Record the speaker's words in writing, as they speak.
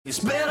It's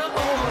better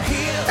over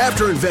here.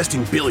 After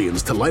investing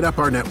billions to light up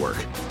our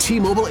network,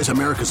 T-Mobile is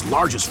America's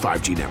largest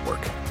 5G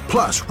network.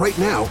 Plus, right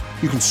now,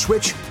 you can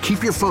switch,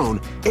 keep your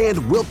phone,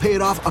 and we'll pay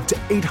it off up to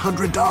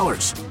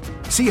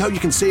 $800. See how you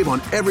can save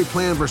on every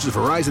plan versus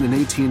Verizon and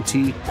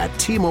AT&T at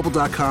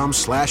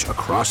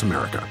T-Mobile.com/across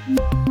America.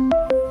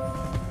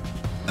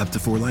 Up to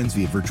 4 lines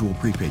via virtual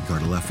prepaid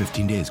card. Allow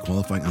 15 days.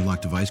 Qualifying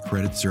unlocked device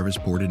credit service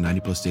ported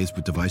 90-plus days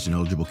with device and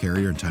eligible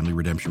carrier and timely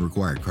redemption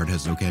required. Card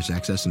has no cash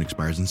access and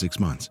expires in 6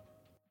 months.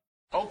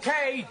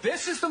 Okay,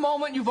 this is the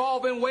moment you've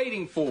all been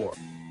waiting for.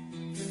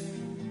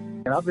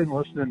 And I've been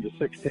listening to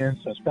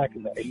 610 since back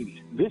in the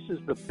 80s. This is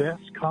the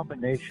best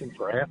combination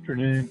for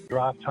afternoon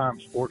drive time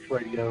sports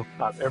radio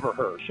I've ever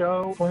heard.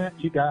 Show, Clint,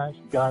 you guys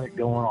got it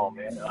going on,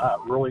 man. I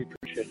really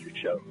appreciate your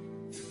show.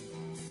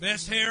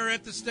 Best hair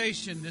at the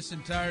station, this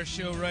entire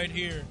show right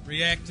here.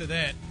 React to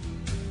that.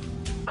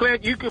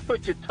 Clint, you can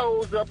put your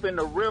toes up in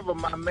the river,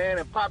 my man,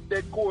 and pop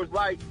that Coors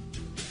Light.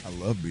 I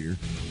love beer.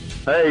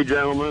 Hey,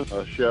 gentlemen,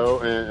 a show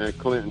and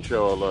Clinton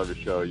show. I love the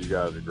show. You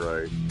guys are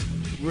great.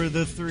 We're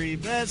the 3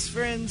 best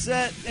friends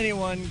that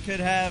anyone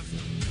could have.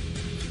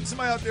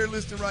 Somebody out there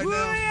listening right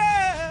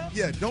now?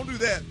 Yeah, don't do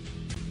that.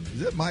 Is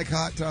that Mike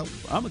Hot, Tyler?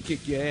 I'm going to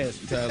kick your ass,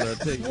 Tyler. I'll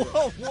tell you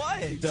Whoa,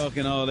 what? You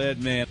talking all that,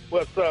 man.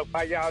 What's up?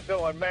 How y'all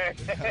doing, man?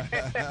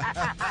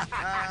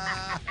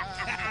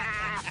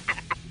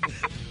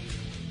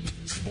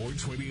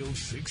 Sports Radio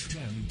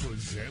 610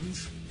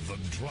 presents The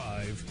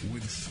Drive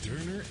with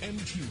Sterner and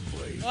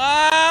Hughley.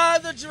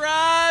 The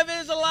Drive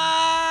is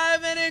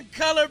alive and in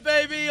color,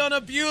 baby, on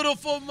a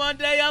beautiful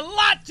Monday. A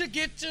lot to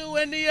get to,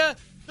 and the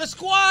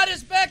squad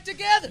is back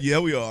together. Yeah,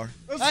 we are.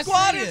 The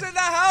squad is in the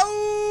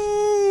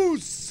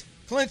house.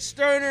 Clint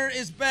Sterner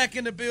is back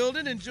in the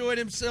building, enjoyed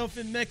himself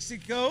in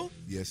Mexico.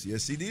 Yes,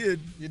 he did.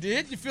 You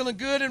did? You feeling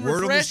good and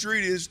Word refreshed? on the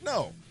street is,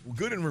 no, we're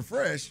good and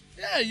refreshed.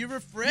 Yeah, you're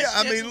refreshed. Yeah,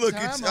 I mean, look,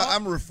 I'm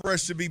I'm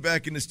refreshed to be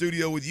back in the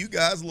studio with you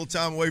guys. A little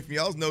time away from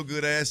y'all's no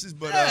good asses,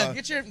 but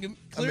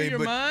clear your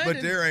mind.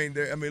 But there ain't.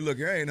 I mean, look,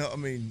 there ain't. I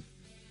mean,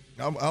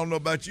 I don't know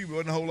about you, but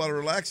wasn't a whole lot of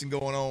relaxing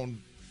going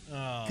on.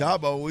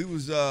 Cabo, we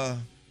was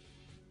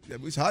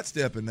hot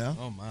stepping now.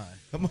 Oh my!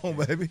 Come on,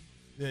 baby.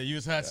 Yeah, you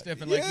was hot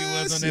stepping like you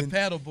was on that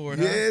paddleboard.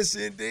 Huh? Yes,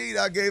 indeed.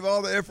 I gave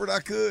all the effort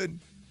I could.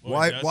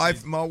 Boy,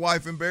 My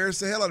wife embarrassed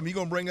the hell out of me. You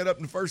gonna bring that up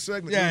in the first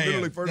segment? Yeah,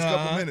 literally first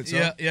couple minutes.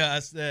 Huh? Yeah.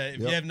 If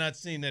you have not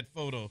seen that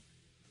photo,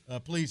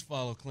 please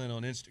follow Clint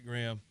on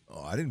Instagram.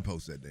 Oh, I didn't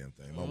post that damn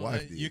thing. My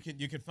wife did.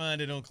 You can find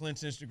it on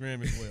Clint's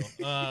Instagram as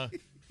well.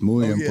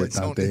 Muy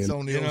importante. It's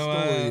on the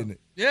story, isn't it?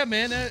 Yeah,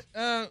 man.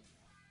 That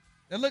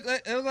looked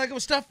like it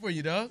was tough for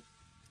you, dog.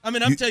 I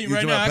mean, I'm telling you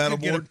right now,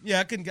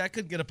 I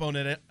couldn't get up on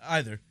it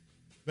either.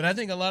 But I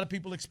think a lot of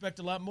people expect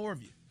a lot more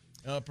of you.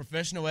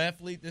 Professional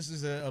athlete. This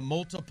is a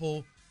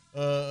multiple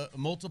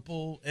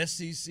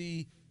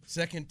SEC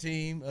second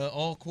team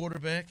all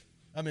quarterback.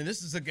 I mean,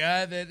 this is a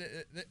guy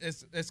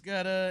that's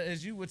got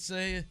as you would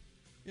say,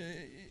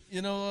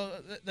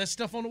 that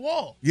stuff on the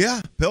wall.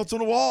 Yeah, pelts on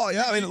the wall.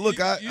 Yeah, I mean,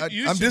 look,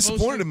 I'm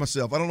disappointed in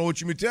myself. I don't know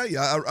what you mean to tell you.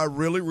 I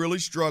really, really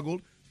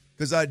struggled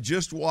because I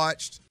just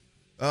watched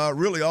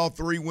really all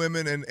 3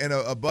 women and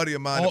a buddy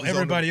of mine.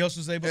 Everybody else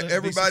was able to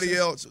Everybody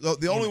else.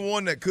 The only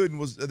one that couldn't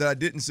that I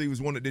didn't see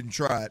was one that didn't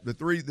try it. The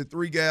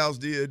three gals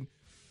did.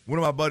 One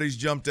of my buddies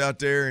jumped out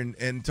there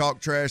and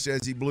talked trash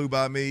as he blew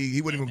by me.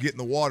 He wasn't even get in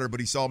the water,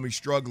 but he saw me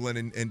struggling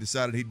and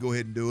decided he'd go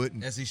ahead and do it.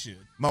 And as he should.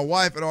 My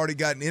wife had already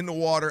gotten in the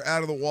water,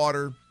 out of the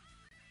water,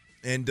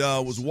 and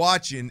was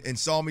watching and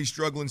saw me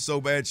struggling so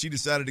bad, she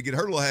decided to get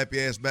her little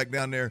happy ass back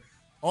down there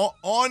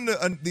on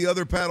the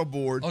other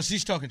paddleboard. Oh,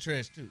 she's talking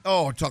trash too.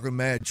 Oh, talking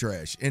mad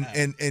trash. And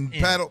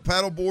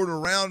paddleboard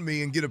around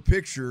me and get a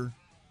picture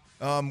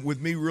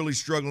with me really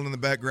struggling in the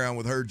background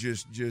with her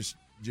just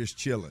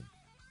chilling.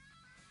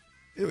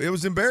 It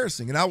was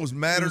embarrassing, and I was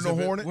madder than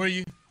a hornet. Were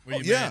you?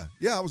 Yeah,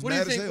 I was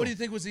mad as hell. What do you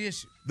think was the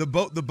issue? The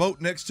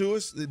boat next to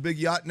us, the big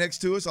yacht next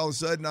to us. All of a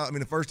sudden,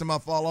 the first time I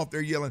fall off,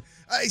 they're yelling,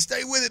 "Hey,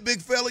 stay with it,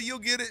 big fella, you'll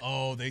get it."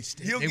 Oh,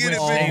 you'll get it,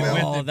 big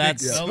fella. Oh,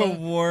 that's the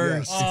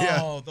worst.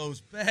 Oh,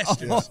 those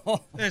bastards.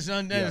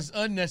 That is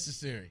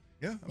unnecessary.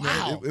 Yeah.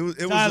 Wow. It was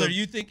Tyler,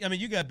 you think? I mean,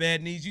 you got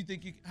bad knees. You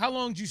think? How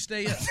long did you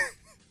stay up?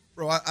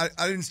 Bro, I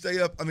didn't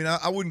stay up. I mean,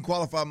 I wouldn't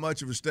qualify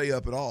much of a stay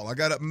up at all. I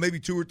got up maybe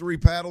 2 or 3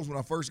 paddles when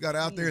I first got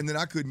out there, and then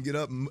I couldn't get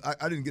up. And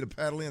I didn't get a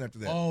paddle in after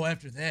that. Oh,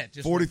 after that,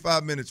 just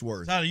 45 minutes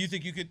worth. Tyler, you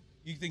think you could?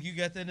 You think you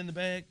got that in the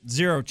bag?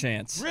 0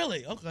 chance.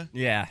 Really? Okay.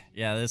 Yeah.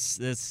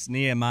 This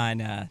knee of mine,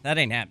 that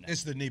ain't happening.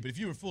 It's the knee, but if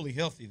you were fully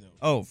healthy, though.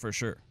 Oh, for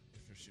sure.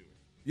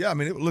 Yeah, I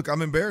mean, look,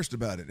 I'm embarrassed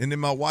about it, and then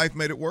my wife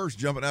made it worse,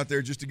 jumping out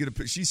there just to get a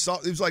picture. She saw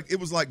it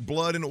was like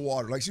blood in the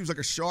water, like she was like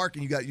a shark,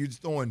 and you're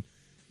throwing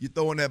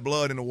that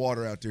blood in the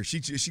water out there. She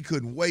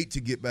couldn't wait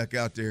to get back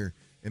out there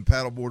and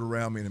paddleboard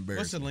around me and embarrass.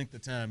 What's the length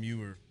of time you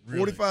were?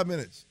 45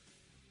 minutes,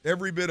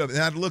 every bit of it.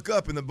 And I'd look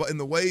up in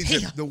the waves.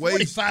 Damn, the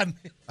waves. 45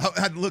 minutes. I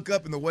had to look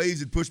up, and the waves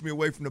had pushed me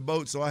away from the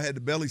boat, so I had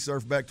to belly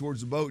surf back towards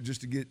the boat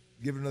just to give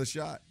it another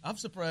shot. I'm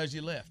surprised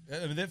you left.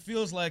 I mean, that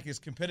feels like as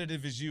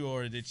competitive as you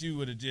are, that you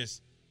would have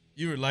just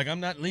You were like, I'm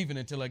not leaving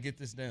until I get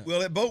this down. Well,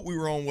 that boat we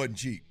were on wasn't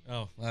cheap.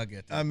 Oh, I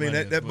get that. I mean,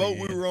 that boat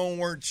we were on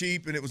weren't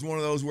cheap, and it was one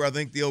of those where I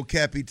think the old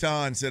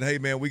Capitan said, hey,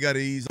 man, we got to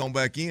ease on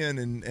back in.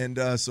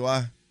 And so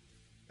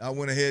I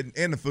went ahead,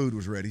 and the food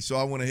was ready. So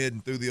I went ahead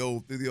and threw the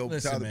old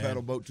Listen, tie the man.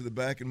 paddle boat to the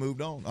back and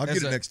moved on. I'll get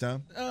it next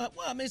time. Well,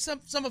 I mean,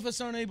 some of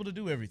us aren't able to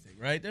do everything,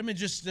 right? I mean,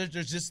 there's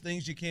just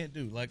things you can't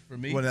do. Like for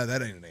me, Well, no,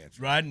 that ain't an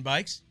answer. riding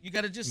bikes, you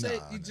got to just say,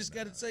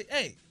 got to say,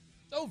 hey,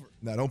 it's over.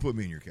 No, don't put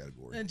me in your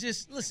category. And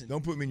just listen.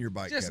 Don't put me in your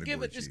bike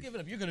category. Just give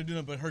it up. You're going to do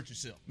nothing but hurt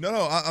yourself. No,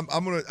 I'm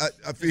gonna.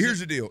 Here's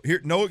the deal.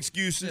 Here, no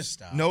excuses. Just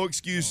stop. No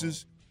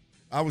excuses.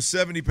 I was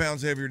 70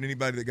 pounds heavier than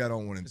anybody that got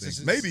on one of them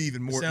things. Maybe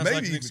even more. Sounds Maybe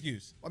like an even,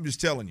 excuse. I'm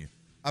just telling you.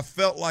 I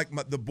felt like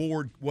the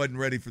board wasn't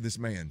ready for this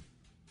man.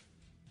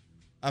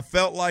 I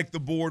felt like the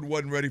board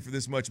wasn't ready for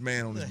this much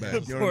man on his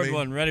back. The board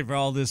wasn't ready for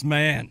all this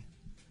man.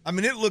 I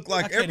mean, it looked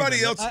like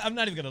everybody else. I'm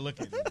not even going to look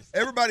at it.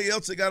 Everybody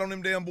else that got on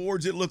them damn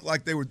boards, it looked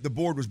like the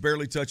board was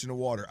barely touching the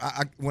water.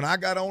 When I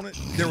got on it,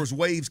 there was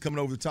waves coming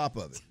over the top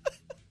of it.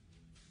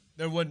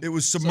 It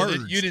was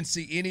submerged. So you didn't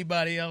see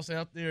anybody else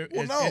out there?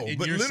 Well,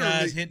 but your literally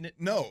size hitting it.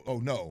 No.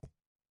 Oh,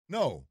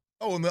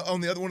 on the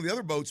other one of the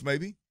other boats,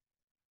 maybe.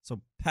 So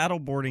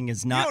paddleboarding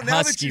is not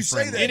now that you husky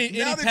say friendly. that- Any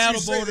now that you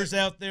paddle say boarders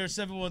out there,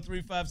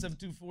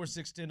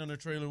 713-572-4610 on their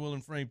trailer wheel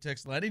and frame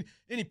text line.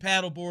 Any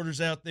paddle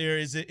boarders out there,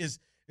 is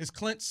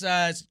Clint's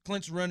size?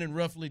 Clint's running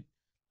roughly,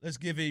 let's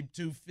give him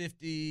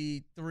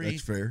 253.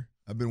 That's fair.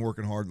 I've been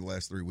working hard the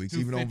last 3 weeks.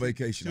 Even on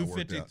vacation, I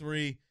worked out.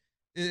 253.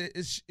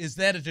 Is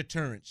that a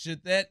deterrent?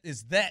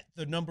 Is that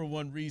the number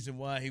one reason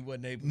why he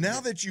wasn't able to Now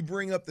that you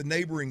bring up the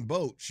neighboring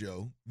boat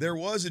show, there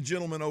was a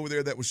gentleman over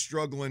there that was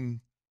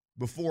struggling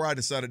before I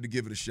decided to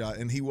give it a shot,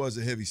 and he was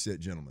a heavy-set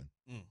gentleman.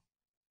 Well,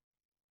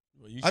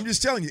 I'm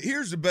just telling you,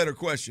 here's the better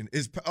question.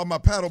 Are my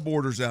paddle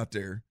boarders out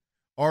there,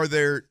 are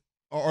there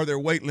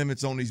weight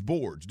limits on these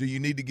boards? Do you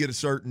need to get a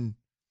certain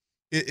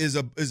 – is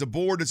a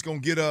board that's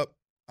going to get up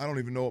 – I don't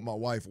even know what my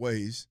wife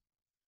weighs.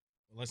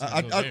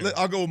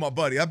 I'll go with my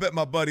buddy. I bet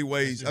my buddy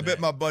weighs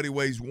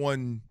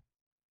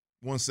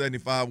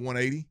 175,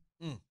 180.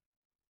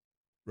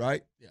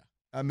 Right? Yeah.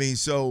 I mean,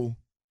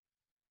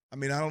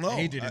 I don't know.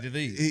 He did it to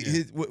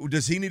these.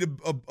 Does he need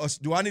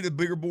do I need a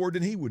bigger board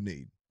than he would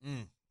need?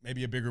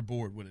 Maybe a bigger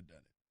board would have done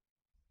it.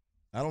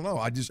 I don't know.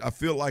 I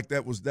feel like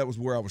that was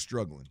where I was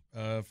struggling.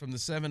 From the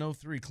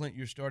 703, Clint,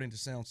 you're starting to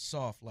sound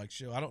soft like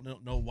show. I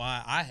don't know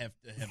why I have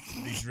to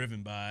be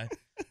driven by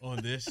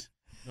on this.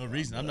 No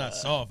reason. I'm not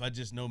soft. I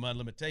just know my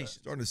limitations.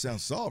 Starting to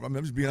sound soft. I mean,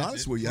 I'm just being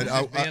honest with you.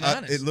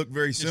 Honest. It looked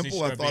very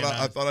simple. I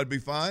thought I'd be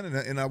fine,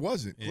 and I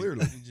wasn't.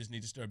 Clearly, you just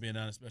need to start being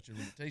honest about your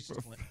limitations,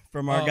 Clint.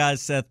 From our guy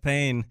Seth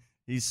Payne,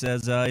 he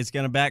says he's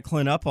going to back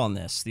Clint up on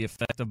this. The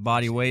effect of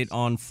body weight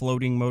on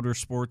floating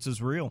motorsports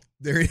is real.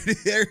 There it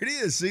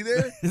is. See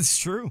there? It's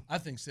true. I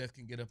think Seth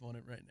can get up on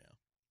it right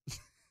now.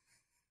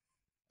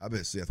 I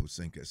bet Seth would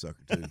sink that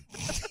sucker too.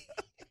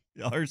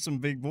 Y'all are some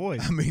big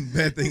boys. I mean,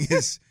 bad thing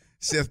is,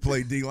 Seth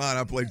played D-line.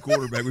 I played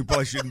quarterback. We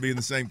probably shouldn't be in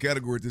the same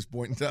category at this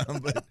point in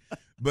time,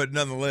 but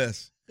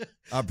nonetheless,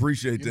 I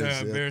appreciate that.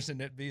 How embarrassing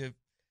that'd be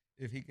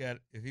if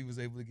he was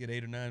able to get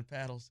 8 or 9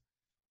 paddles.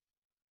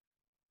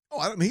 Oh,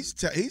 I mean,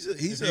 he's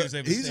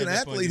an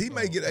athlete. He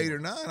may get 8 or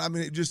 9. I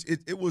mean,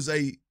 it was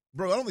a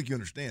bro. I don't think you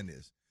understand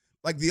this.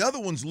 Like the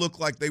other ones looked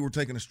like they were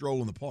taking a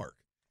stroll in the park,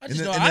 and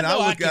then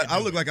I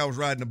looked like I was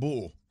riding a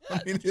bull. I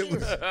mean, it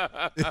was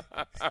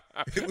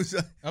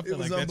I feel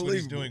like unbelievable. That's what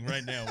he's doing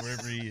right now,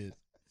 wherever he is.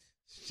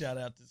 Shout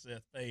out to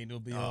Seth Payne. He'll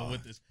be on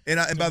with us. And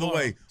by the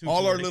way,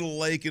 all our little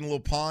lake and little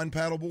pond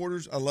paddle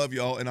boarders, I love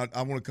y'all, and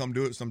I want to come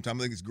do it sometime.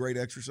 I think it's great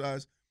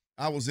exercise.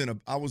 I was in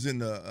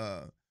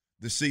the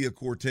Sea of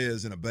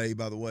Cortez in a bay.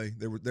 By the way,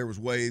 there was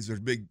waves.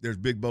 There's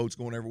big boats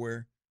going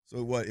everywhere. So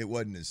it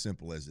wasn't as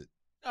simple as it.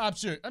 No, I'm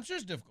sure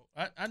it's difficult.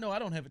 I know I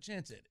don't have a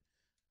chance at it.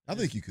 I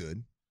think you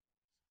could.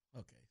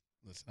 Okay.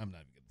 Listen, I'm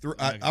not even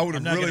going to. I would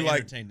have really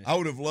liked. I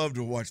would have loved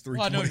to watch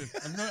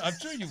 320. I'm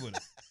sure you would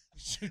have.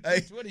 Hey,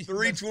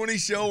 320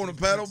 show on a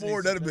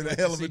paddleboard, that'd have been a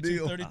hell of a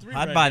deal.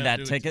 I'd buy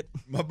that ticket.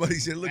 My buddy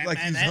said it looked like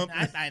he's humping.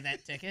 I'd buy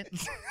that ticket.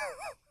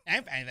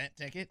 I'd buy that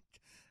ticket.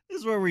 This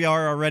is where we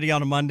are already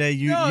on a Monday.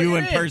 You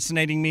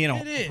impersonating me in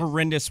a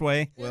horrendous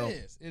way. Well,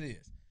 it is.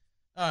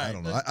 All right. I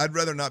don't know. I'd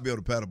rather not be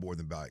able to paddleboard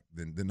than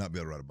not be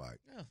able to ride a bike.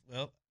 Yeah,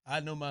 well, I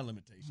know my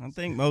limitations. I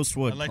think most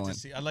would.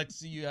 I'd like to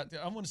see you out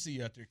there. I want to see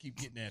you out there. Keep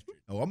getting after it.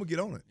 Oh, I'm gonna get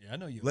on it. Yeah, I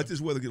know you. Let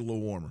this weather get a little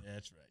warmer. Yeah,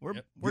 that's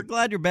right. We're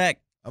glad you're back,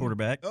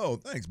 quarterback. Oh,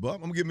 thanks, Buck.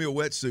 I'm gonna give me a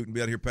wetsuit and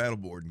be out here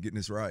paddleboarding and getting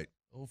this right.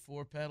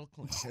 04 paddle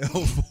Clint.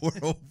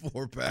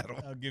 04 paddle.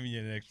 I'll give you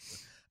an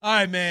extra. All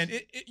right, man.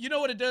 You know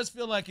what it does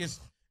feel like is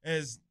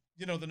as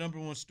you know the number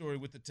one story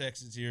with the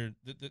Texans here,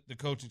 the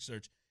coaching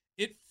search.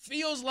 It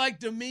feels like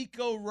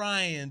DeMeco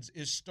Ryans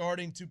is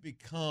starting to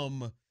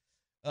become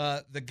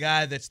the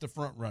guy that's the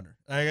front runner.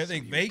 I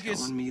think Vegas.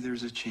 Telling me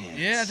there's a chance.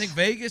 Yeah, I think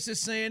Vegas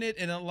is saying it,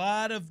 and a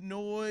lot of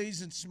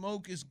noise and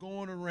smoke is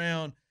going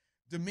around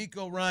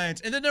DeMeco Ryans.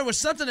 And then there was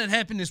something that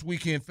happened this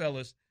weekend,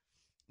 fellas,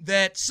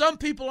 that some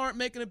people aren't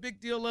making a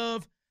big deal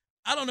of.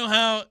 I don't know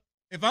how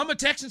if I'm a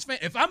Texans fan,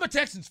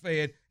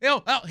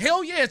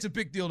 hell yeah, it's a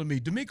big deal to me.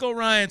 DeMeco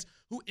Ryans,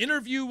 who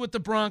interviewed with the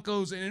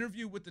Broncos and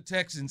interviewed with the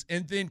Texans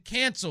and then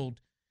canceled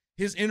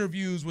his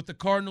interviews with the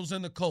Cardinals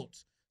and the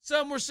Colts.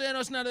 Some were saying,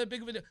 it's not that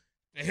big of a deal.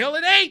 The hell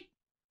it ain't.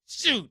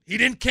 Shoot, he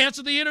didn't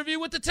cancel the interview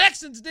with the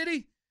Texans, did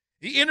he?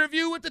 He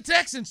interviewed with the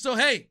Texans. So,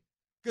 hey,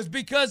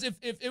 because if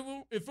it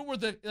were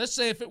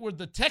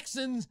the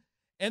Texans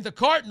and the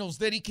Cardinals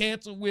that he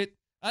canceled with,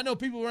 I know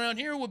people around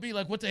here would be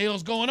like, what the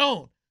hell's going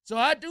on? So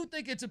I do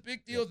think it's a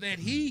big deal that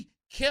he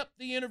kept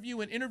the interview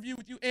and interviewed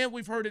with you, and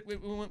we've heard it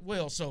went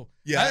well. So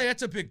yeah,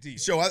 that's a big deal.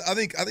 So I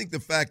think the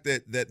fact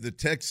that the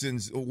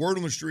Texans, word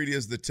on the street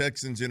is the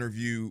Texans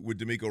interview with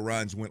DeMeco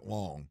Ryans went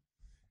long,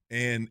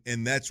 and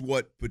that's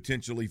what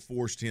potentially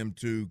forced him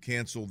to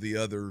cancel the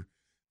other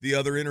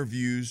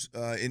interviews,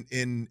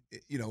 in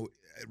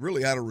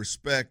really out of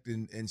respect,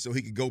 and so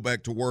he could go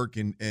back to work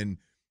and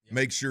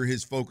make sure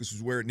his focus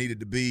was where it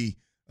needed to be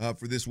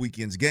for this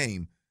weekend's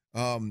game.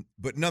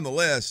 But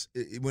nonetheless,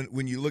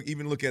 when you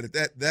look at it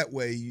that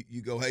way,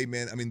 you go, hey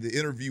man, I mean the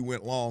interview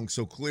went long,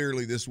 so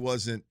clearly this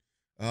wasn't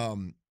a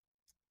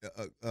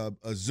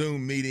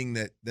Zoom meeting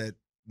that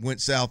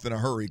went south in a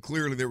hurry.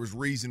 Clearly there was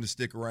reason to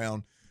stick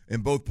around,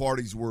 and both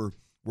parties were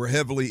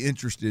heavily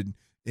interested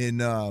in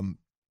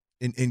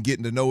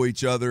getting to know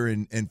each other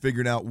and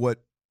figuring out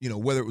what,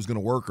 whether it was going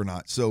to work or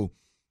not. So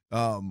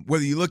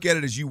whether you look at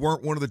it as you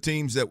weren't one of the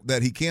teams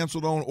that he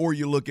canceled on, or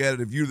you look at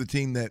it if you're the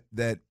team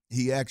that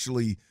he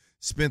actually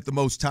spent the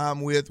most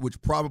time with,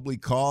 which probably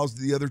caused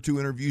the other two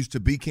interviews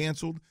to be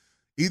canceled.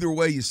 Either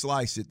way you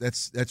slice it,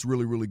 that's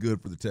really, really good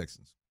for the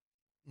Texans.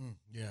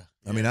 Yeah.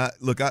 I mean,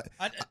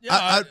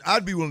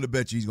 I'd be willing to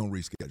bet you he's going to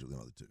reschedule the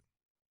other two.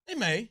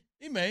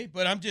 He may,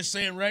 but I'm just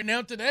saying right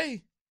now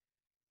today,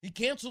 he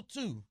canceled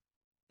two,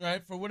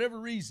 right, for whatever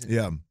reason.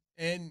 Yeah.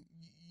 And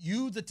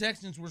the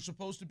Texans, were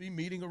supposed to be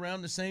meeting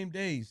around the same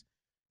days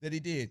that he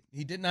did.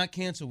 He did not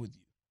cancel with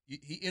you.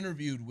 He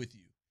interviewed with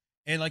you.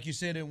 And like you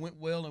said, it went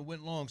well and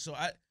went long. So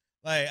I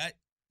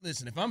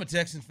listen, if I'm a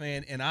Texans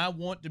fan and I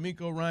want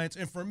DeMeco Ryans,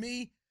 and for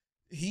me,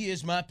 he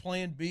is my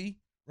plan B,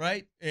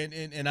 right?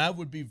 And I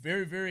would be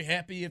very, very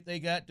happy if they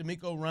got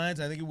DeMeco Ryans.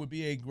 I think it would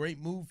be a great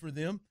move for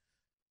them.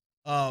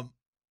 But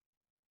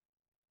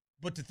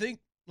to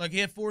think, like, he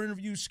had 4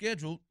 interviews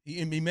scheduled,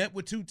 he met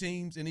with 2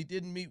 teams, and he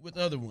didn't meet with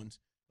other ones.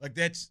 Like,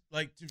 that's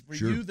like for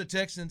you, the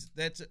Texans.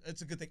 That's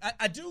a good thing.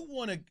 I do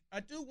want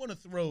to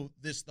throw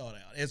this thought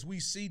out as we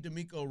see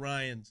DeMeco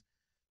Ryans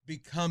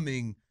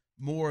becoming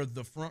more of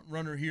the front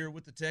runner here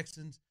with the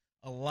Texans.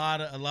 A lot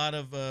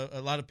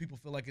of people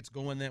feel like it's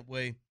going that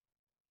way.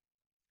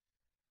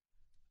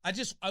 I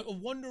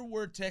wonder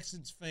where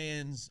Texans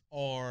fans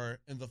are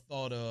in the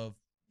thought of,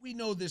 we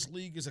know this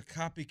league is a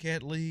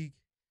copycat league,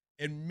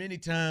 and many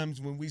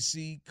times when we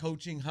see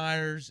coaching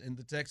hires, and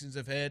the Texans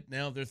have had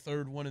now their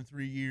third one in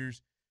 3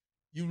 years,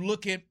 you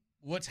look at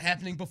what's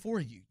happening before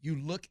you. You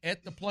look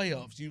at the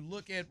playoffs. You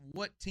look at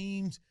what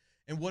teams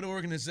and what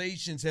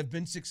organizations have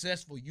been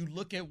successful. You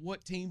look at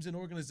what teams and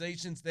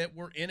organizations that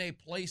were in a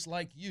place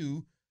like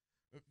you,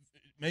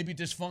 maybe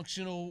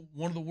dysfunctional,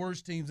 one of the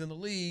worst teams in the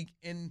league,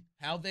 and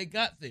how they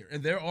got there.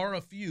 And there are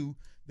a few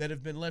that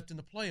have been left in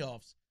the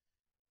playoffs.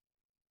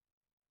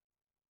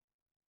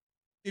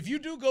 If you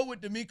do go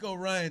with DeMeco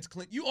Ryans,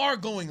 Clint, you are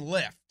going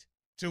left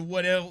to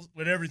what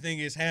everything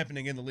is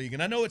happening in the league.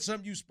 And I know it's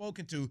something you've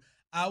spoken to.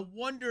 I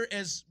wonder,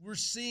 as we're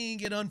seeing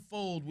it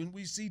unfold, when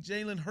we see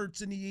Jalen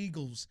Hurts and the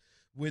Eagles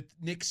with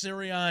Nick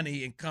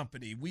Sirianni and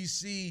company, we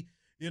see,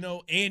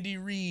 Andy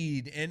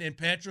Reid and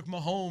Patrick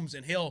Mahomes,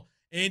 and hell,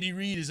 Andy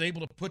Reid is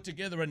able to put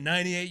together a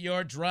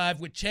 98-yard drive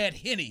with Chad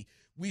Henne.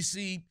 We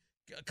see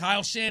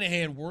Kyle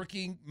Shanahan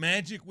working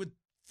magic with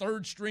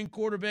third-string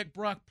quarterback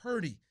Brock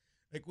Purdy.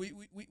 Like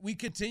we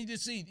continue to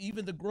see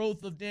even the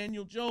growth of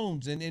Daniel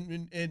Jones,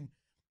 and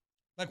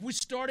like we're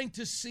starting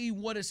to see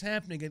what is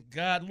happening. And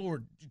God,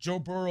 Lord, Joe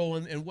Burrow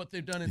and what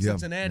they've done in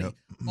Cincinnati,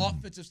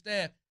 offensive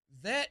staff.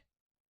 That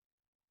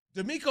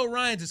DeMeco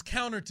Ryans is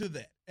counter to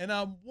that. And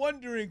I'm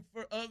wondering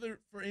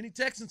for any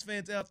Texans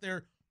fans out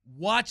there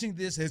watching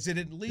this, has it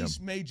at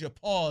least made you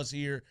pause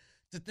here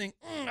to think,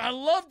 I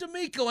love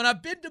DeMeco and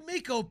I've been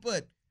DeMeco,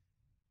 but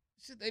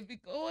should they be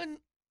going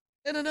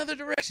in another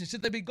direction?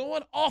 Should they be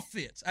going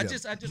offense? I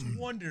just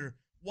wonder,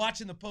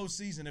 watching the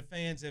postseason, if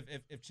fans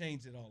have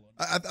changed it all.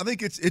 I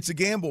think it's a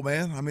gamble,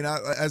 man. I mean,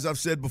 as I've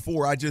said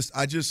before, I'd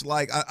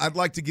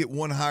like to get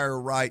one hire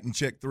right and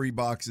check 3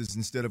 boxes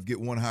instead of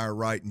get one hire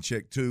right and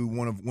check 2.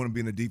 One of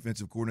being a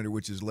defensive coordinator,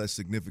 which is less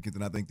significant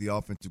than I think the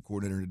offensive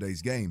coordinator in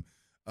today's game,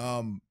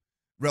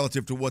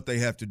 relative to what they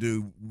have to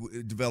do,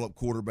 develop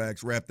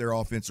quarterbacks, wrap their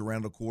offense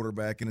around a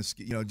quarterback, and I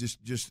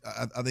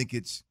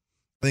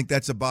think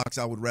that's a box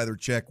I would rather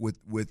check with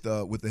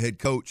the head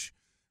coach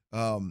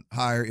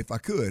hire if I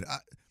could.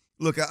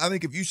 I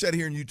think if you sat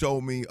here and you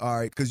told me, all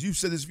right, because you've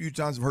said this a few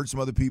times, I've heard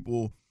some other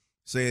people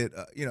say it,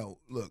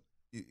 look,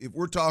 if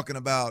we're talking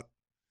about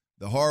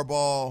the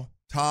Harbaugh,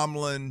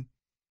 Tomlin,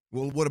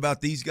 well, what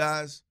about these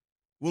guys?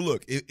 Well,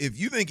 look, if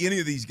you think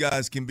any of these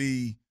guys can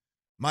be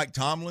Mike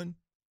Tomlin,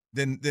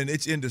 then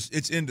it's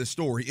into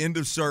story, end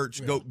of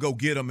search. Yeah. Go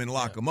get them and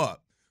lock them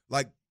up.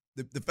 Like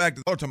the fact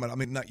that I'm talking about, I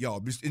mean, not y'all,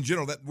 just in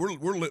general, that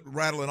we're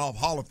rattling off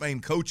Hall of Fame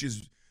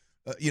coaches.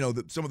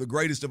 Some of the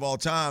greatest of all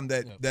time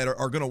that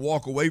are going to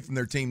walk away from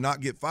their team,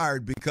 not get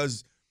fired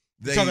because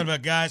You're talking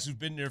about guys who've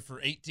been there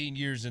for 18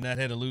 years and not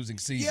had a losing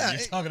season. Yeah,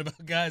 you're talking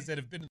about guys that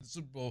have been in the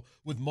Super Bowl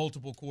with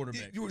multiple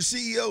quarterbacks. You were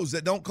CEOs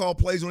that don't call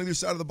plays on either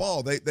side of the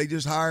ball. They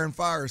just hire and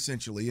fire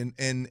essentially, and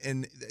to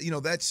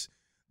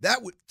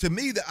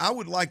me that I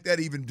would like that,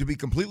 even to be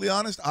completely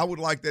honest. I would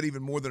like that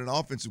even more than an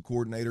offensive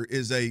coordinator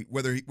is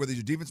whether he's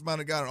a defensive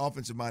minded guy or an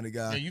offensive minded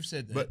guy. Yeah, you've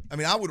said that. But I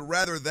mean, I would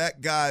rather that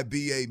guy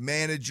be a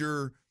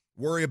manager,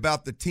 worry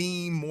about the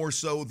team more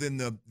so than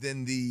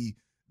the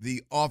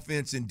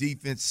offense and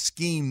defense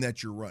scheme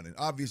that you're running.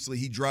 Obviously,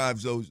 he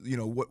drives those,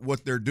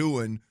 what they're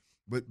doing,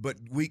 but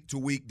week to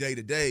week, day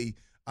to day,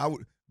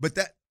 but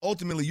that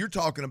ultimately you're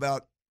talking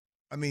about.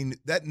 I mean,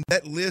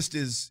 that list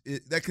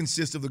that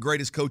consists of the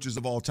greatest coaches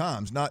of all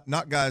times,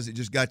 not guys that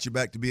just got you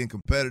back to being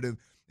competitive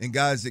and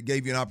guys that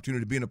gave you an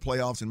opportunity to be in the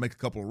playoffs and make a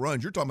couple of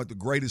runs. You're talking about the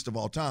greatest of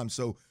all time.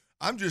 So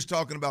I'm just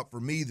talking about, for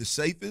me, the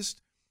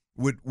safest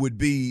would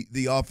be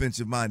the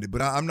offensive minded.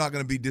 But I'm not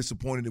going to be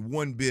disappointed in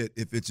one bit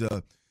if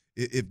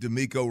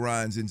DeMeco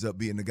Ryans ends up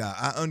being the guy.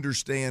 I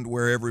understand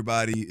where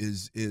everybody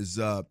is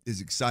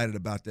excited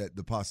about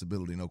the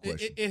possibility, no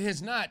question. It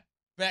has not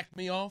backed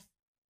me off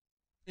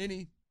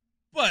any.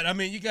 But, I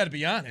mean, you got to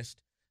be honest.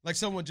 Like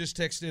someone just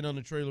texted in on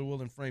the Trailer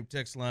Wheel and Frame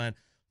text line,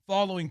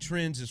 following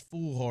trends is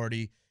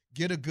foolhardy.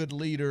 Get a good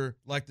leader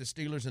like the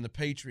Steelers and the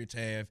Patriots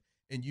have,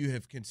 and you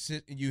have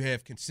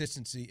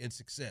consistency and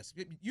success.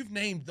 You've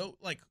named those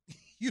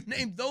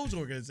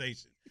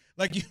organizations.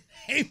 Like you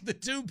named the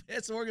two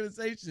best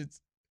organizations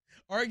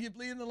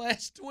arguably in the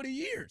last 20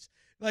 years.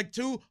 Like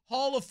two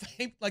Hall of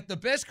Fame, like the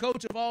best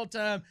coach of all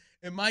time,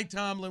 and Mike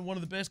Tomlin, one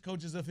of the best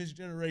coaches of his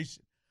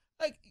generation.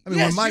 Like, I mean,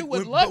 yes, you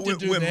would love to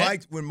do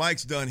that. When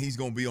Mike's done, he's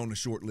going to be on the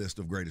short list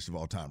of greatest of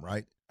all time,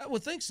 right? I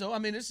would think so. I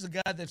mean, this is a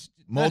guy that's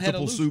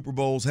multiple Super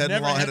Bowls,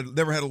 never had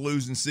a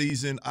losing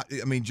season.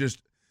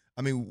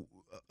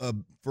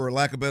 For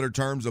lack of better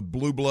terms, a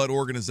blue blood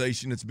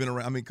organization that's been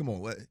around. I mean, come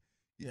on.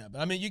 Yeah,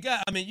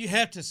 but you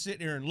have to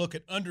sit here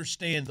and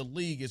understand the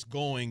league is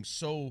going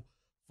so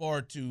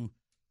far to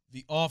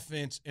the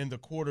offense and the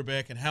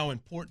quarterback and how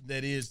important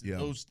that is that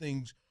those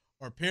things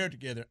are paired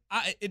together.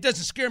 It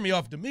doesn't scare me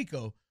off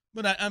DeMeco.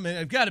 But,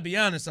 I've got to be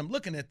honest, I'm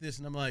looking at this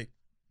and I'm like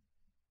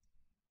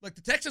the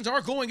Texans are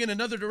going in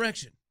another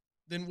direction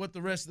than what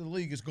the rest of the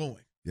league is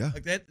going. Yeah.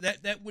 Like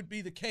that would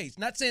be the case.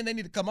 Not saying they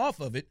need to come off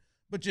of it,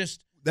 but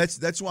just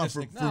that's why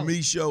for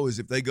me, show is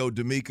if they go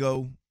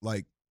DeMeco,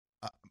 like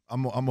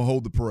I'm gonna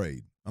hold the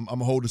parade. I'm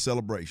gonna hold the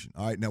celebration.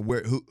 All right, now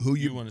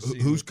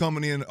who's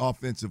coming in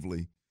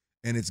offensively,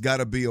 and it's got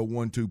to be a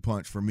 1-2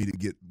 punch for me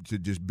to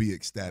just be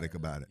ecstatic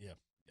about it. Yeah.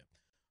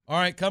 All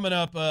right, coming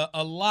up,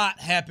 a lot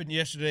happened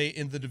yesterday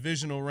in the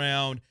divisional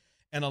round,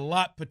 and a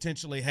lot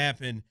potentially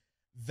happened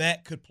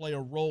that could play a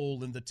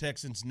role in the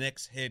Texans'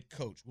 next head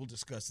coach. We'll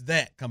discuss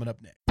that coming up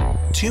next.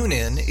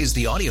 TuneIn is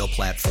the audio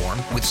platform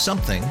with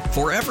something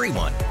for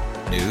everyone.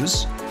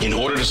 News. In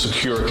order to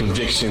secure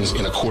convictions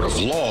in a court of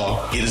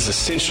law, it is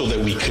essential that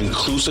we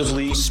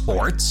conclusively.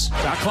 Sports.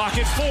 Got clock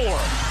at 4.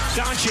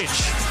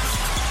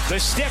 Doncic. The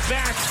step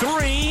back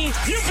 3.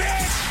 You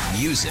bet.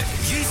 Music.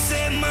 You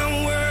set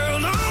my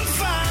world on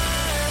fire.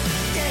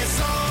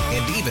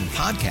 And even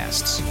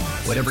podcasts.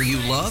 Whatever you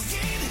love,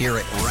 hear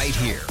it right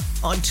here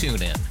on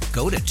TuneIn.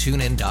 Go to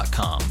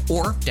TuneIn.com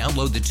or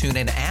download the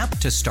TuneIn app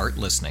to start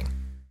listening.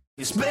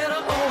 It's better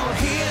over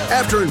here.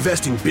 After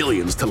investing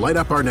billions to light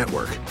up our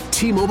network,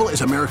 T-Mobile is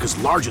America's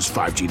largest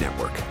 5G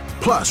network.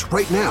 Plus,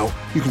 right now,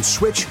 you can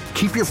switch,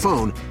 keep your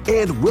phone,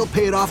 and we'll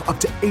pay it off up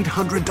to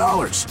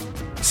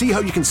 $800. See how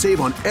you can save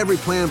on every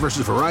plan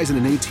versus Verizon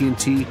and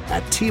AT&T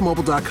at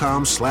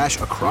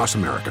T-Mobile.com/across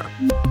America.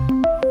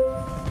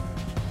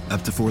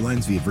 Up to 4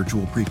 lines via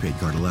virtual prepaid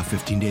card. Allow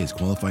 15 days.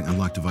 Qualifying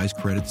unlocked device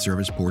credit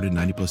service ported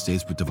 90-plus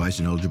days with device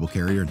and eligible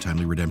carrier and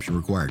timely redemption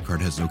required.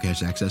 Card has no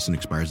cash access and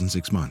expires in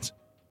 6 months.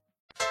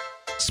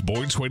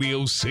 Sports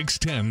Radio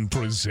 610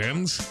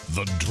 presents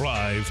The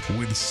Drive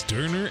with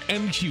Sterner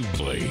and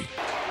Hughley.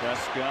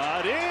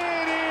 Prescott, it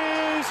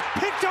is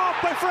picked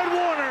off by Fred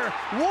Warner.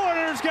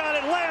 Warner's got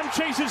it. Lamb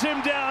chases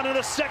him down, and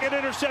a second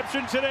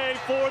interception today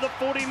for the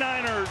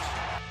 49ers.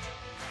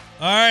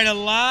 All right, a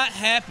lot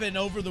happened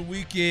over the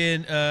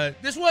weekend.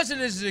 This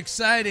wasn't as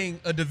exciting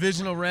a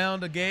divisional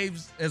round of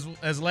games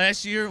as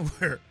last year,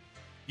 where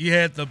you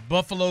had the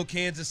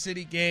Buffalo-Kansas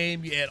City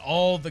game. You had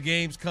all the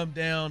games come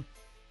down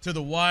to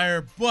the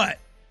wire, but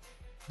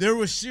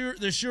there sure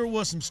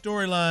was some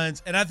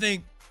storylines, and I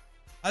think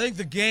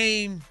the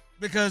game,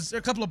 because there are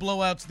a couple of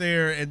blowouts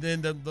there, and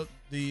then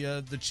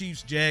the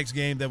Chiefs-Jags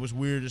game that was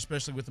weird,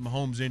 especially with the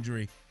Mahomes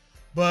injury,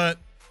 but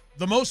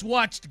the most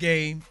watched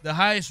game, the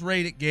highest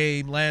rated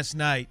game last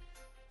night,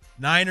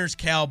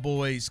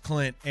 Niners-Cowboys,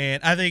 Clint,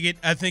 and I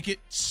think it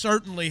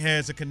certainly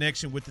has a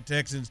connection with the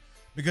Texans,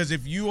 because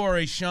if you are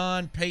a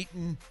Sean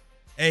Payton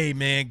hey,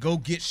 man, go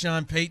get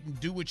Sean Payton.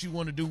 Do what you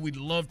want to do. We'd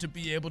love to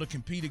be able to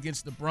compete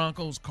against the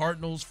Broncos,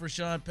 Cardinals for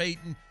Sean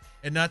Payton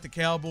and not the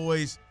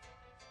Cowboys.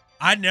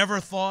 I never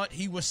thought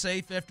he was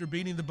safe after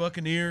beating the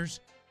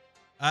Buccaneers.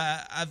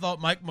 I thought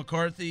Mike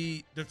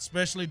McCarthy,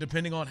 especially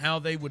depending on how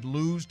they would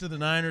lose to the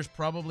Niners,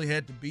 probably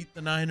had to beat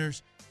the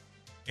Niners.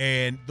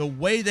 And the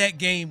way that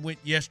game went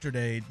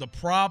yesterday, the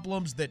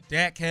problems that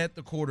Dak had,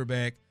 the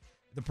quarterback,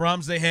 the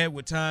problems they had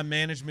with time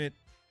management,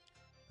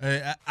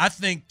 I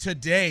think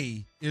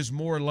today is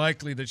more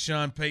likely that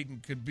Sean Payton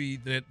could be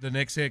the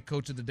next head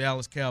coach of the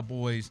Dallas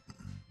Cowboys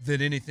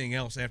than anything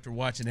else after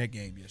watching that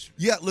game yesterday.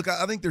 Yeah, look,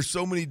 I think there's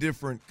so many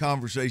different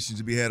conversations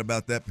to be had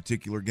about that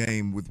particular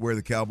game with where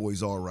the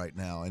Cowboys are right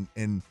now.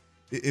 And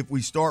if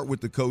we start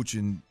with the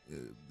coaching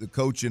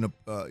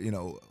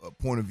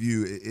point of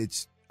view,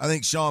 it's I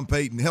think Sean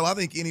Payton, hell, I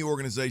think any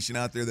organization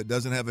out there that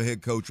doesn't have a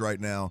head coach right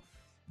now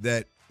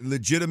that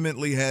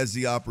legitimately has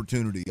the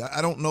opportunity.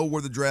 I don't know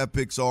where the draft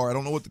picks are. I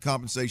don't know what the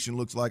compensation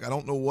looks like. I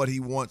don't know what he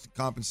wants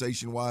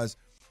compensation-wise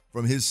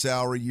from his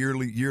salary,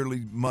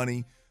 yearly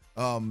money.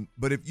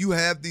 But if you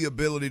have the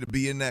ability to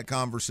be in that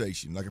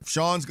conversation, like if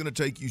Sean's going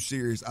to take you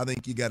serious, I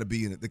think you got to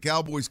be in it. The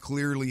Cowboys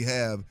clearly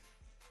have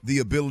the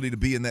ability to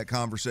be in that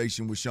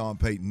conversation with Sean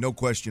Payton, no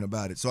question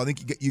about it. So I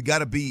think you got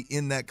to be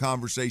in that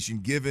conversation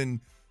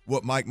given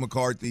what Mike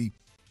McCarthy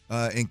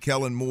and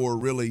Kellen Moore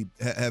really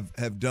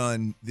have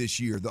done this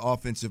year, the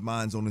offensive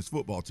minds on this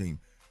football team.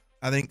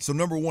 I think so.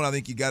 Number one, I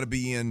think you got to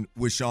be in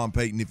with Sean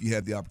Payton if you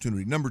have the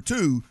opportunity. Number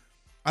two,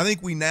 I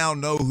think we now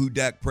know who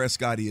Dak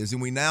Prescott is,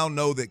 and we now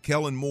know that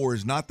Kellen Moore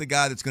is not the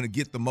guy that's going to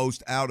get the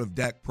most out of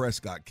Dak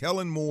Prescott.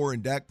 Kellen Moore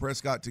and Dak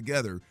Prescott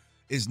together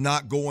is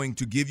not going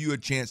to give you a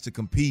chance to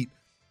compete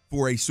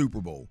for a Super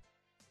Bowl,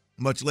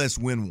 much less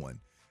win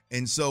one.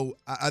 And so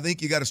I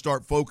think you got to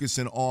start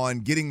focusing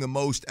on getting the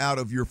most out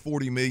of your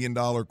 $40 million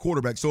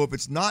quarterback. So if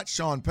it's not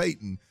Sean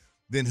Payton,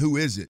 then who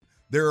is it?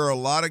 There are a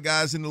lot of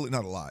guys in the league,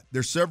 not a lot.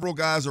 There's several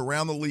guys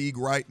around the league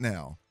right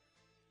now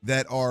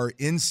that are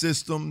in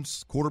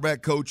systems,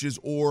 quarterback coaches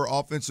or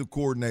offensive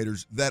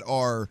coordinators that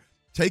are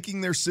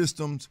taking their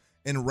systems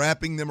and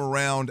wrapping them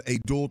around a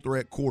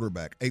dual-threat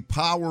quarterback, a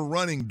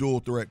power-running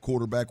dual-threat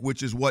quarterback,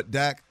 which is what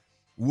Dak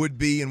would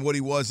be and what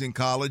he was in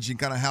college and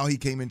kind of how he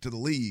came into the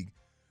league.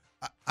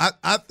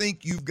 I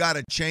think you've got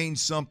to change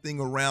something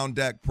around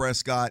Dak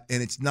Prescott,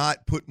 and it's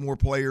not put more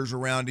players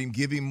around him,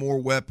 give him more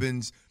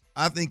weapons.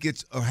 I think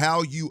it's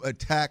how you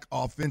attack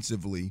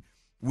offensively,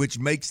 which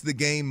makes the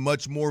game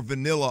much more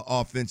vanilla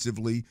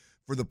offensively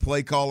for the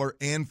play caller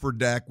and for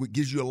Dak, which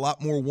gives you a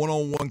lot more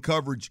one-on-one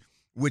coverage,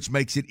 which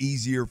makes it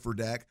easier for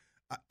Dak.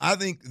 I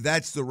think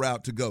that's the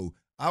route to go.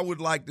 I would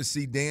like to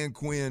see Dan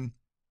Quinn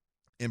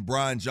and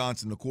Brian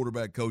Johnson, the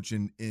quarterback coach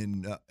in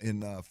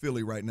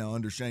Philly right now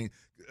under Shane,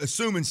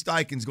 assuming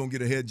Steichen's going to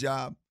get a head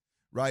job,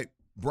 right?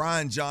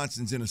 Brian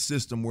Johnson's in a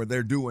system where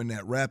they're doing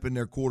that, wrapping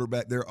their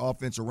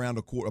offense around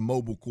a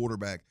mobile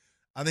quarterback.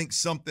 I think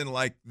something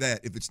like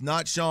that. If it's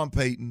not Sean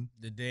Payton,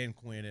 the Dan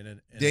Quinn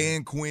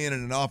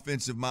and an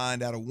offensive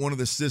mind out of one of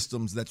the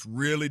systems that's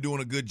really doing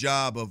a good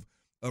job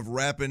of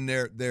wrapping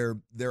their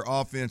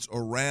offense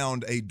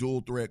around a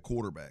dual threat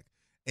quarterback.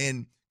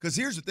 And because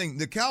here's the thing,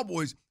 the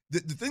Cowboys. The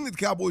thing that the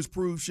Cowboys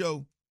prove,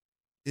 Show,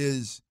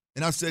 is,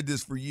 and I've said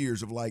this for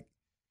years, of like,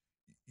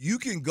 you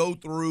can go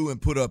through and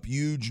put up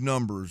huge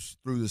numbers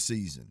through the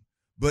season,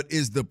 but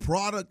is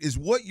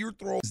what you're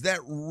throwing, is that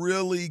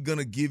really going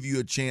to give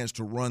you a chance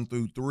to run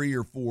through three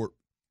or four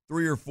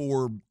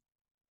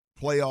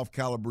playoff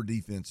caliber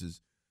defenses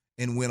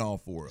and win all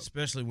four of them?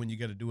 Especially when you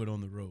got to do it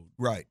on the road.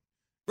 Right.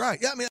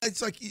 Yeah, I mean,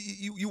 it's like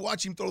you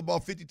watch him throw the ball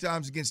 50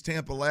 times against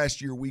Tampa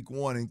last year, week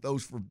one, and he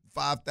throws for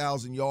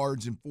 5,000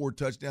 yards and 4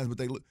 touchdowns,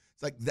 but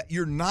it's like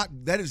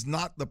that is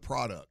not the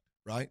product,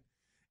 right?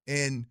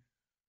 And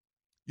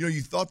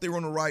you thought they were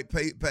on the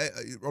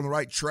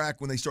right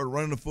track when they started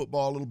running the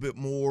football a little bit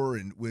more,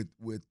 and with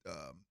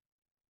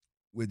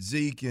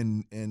Zeke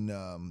and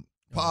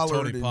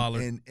Pollard, Tony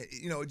Pollard, and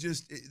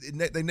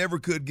they never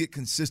could get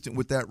consistent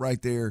with that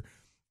right there.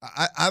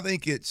 I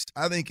think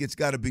it's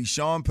got to be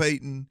Sean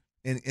Payton.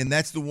 And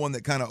that's the one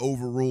that kind of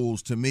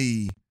overrules to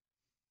me.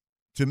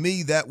 To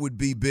me, that would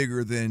be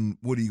bigger than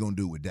what are you going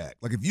to do with Dak?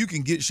 Like if you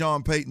can get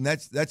Sean Payton,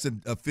 that's a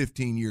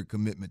 15-year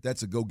commitment.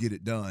 That's a go get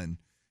it done,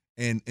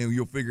 and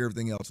you'll figure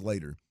everything else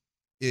later.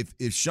 If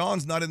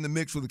Sean's not in the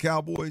mix with the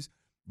Cowboys,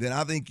 then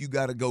I think you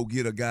got to go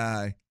get a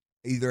guy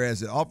either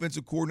as an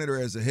offensive coordinator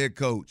or as a head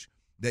coach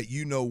that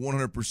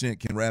 100%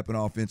 can wrap an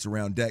offense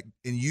around Dak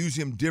and use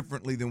him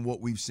differently than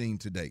what we've seen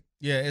to date.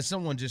 Yeah, as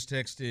someone just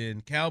texted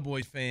in,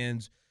 Cowboys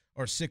fans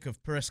are sick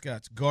of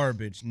Prescott's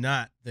garbage,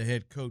 not the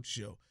head coach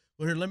show.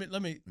 Well, here, let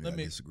me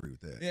disagree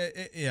with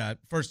that. Yeah.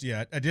 First,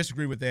 I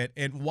disagree with that,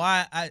 and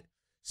why I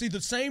see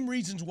the same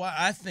reasons why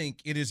I think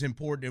it is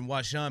important and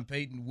why Sean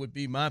Payton would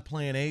be my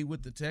plan A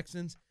with the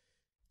Texans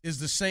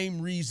is the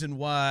same reason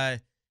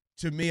why,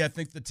 to me, I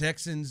think the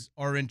Texans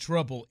are in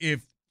trouble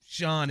if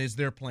Sean is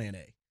their plan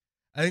A.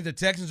 I think the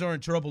Texans are in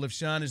trouble if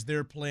Sean is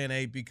their plan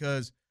A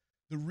because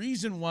the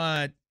reason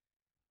why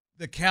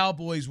the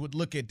Cowboys would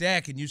look at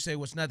Dak and you say,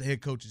 well, it's not the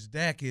head coach, it's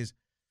Dak, is,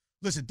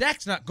 listen,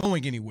 Dak's not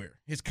going anywhere.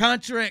 His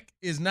contract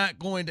is not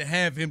going to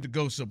have him to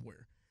go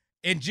somewhere.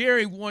 And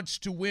Jerry wants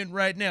to win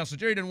right now. So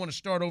Jerry doesn't want to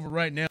start over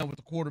right now with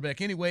the quarterback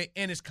anyway,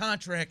 and his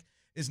contract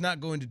is not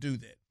going to do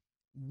that.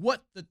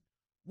 What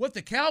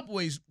the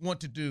Cowboys want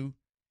to do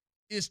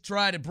is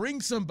try to bring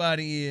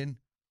somebody in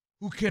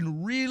who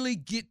can really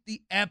get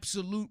the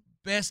absolute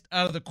best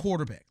out of the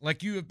quarterback,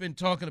 like you have been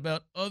talking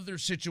about other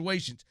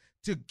situations,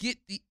 to get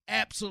the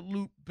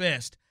absolute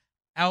best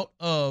out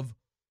of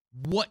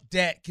what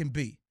Dak can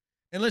be.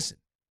 And listen,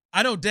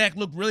 I know Dak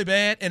looked really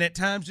bad, and at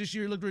times this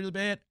year he looked really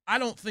bad. I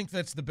don't think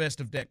that's the best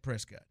of Dak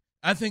Prescott.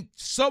 I think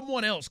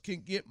someone else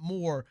can get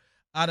more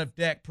out of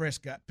Dak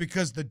Prescott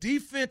because the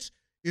defense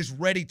is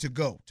ready to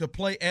go, to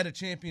play at a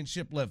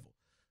championship level.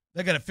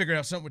 They got to figure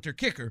out something with their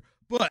kicker,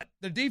 but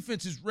the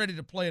defense is ready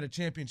to play at a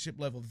championship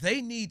level.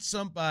 They need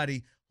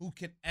somebody who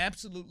can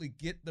absolutely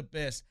get the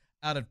best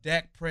out of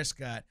Dak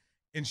Prescott,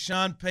 and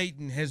Sean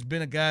Payton has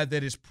been a guy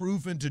that has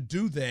proven to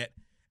do that,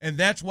 and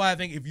that's why I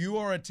think if you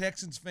are a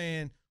Texans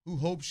fan who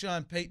hopes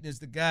Sean Payton is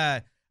the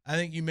guy, I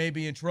think you may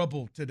be in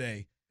trouble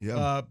today.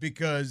 Yeah.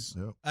 Because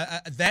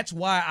that's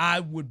why I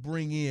would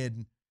bring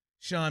in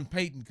Sean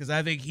Payton, because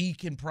I think he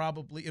can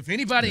probably, if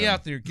anybody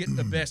out there, get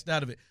the best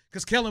out of it.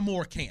 Because Kellen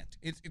Moore can't.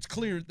 It's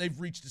clear they've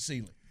reached the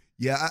ceiling.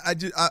 Yeah,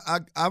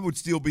 I would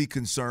still be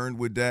concerned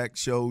with Dak.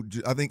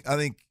 I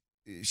think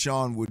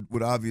Sean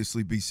would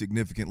obviously be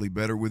significantly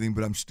better with him,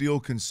 but I'm still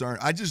concerned.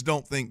 I just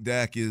don't think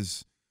Dak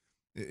is,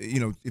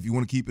 if you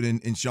want to keep it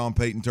in Sean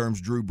Payton terms,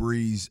 Drew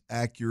Brees,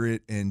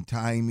 accurate and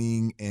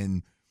timing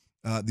and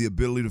the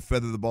ability to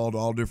feather the ball to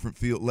all different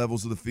field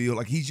levels of the field.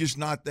 Like, he's just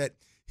not that.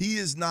 He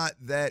is not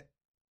that.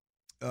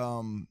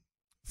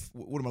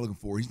 What am I looking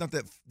for? He's not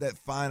that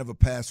fine of a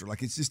passer.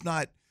 Like, it's just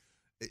not.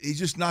 He's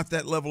just not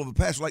that level of a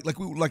passer. Like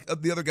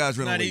the other guys.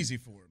 It's not easy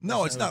for him.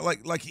 No, it's not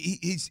like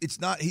he's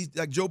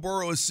like Joe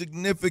Burrow is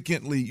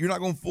significantly. You're not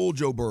going to fool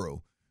Joe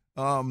Burrow.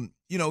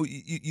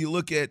 You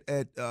look at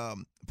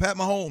Pat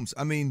Mahomes.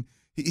 I mean,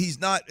 he's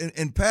not,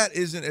 and Pat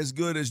isn't as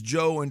good as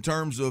Joe in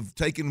terms of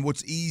taking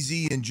what's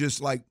easy and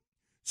just like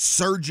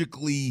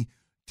surgically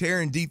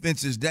tearing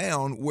defenses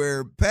down.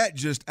 Where Pat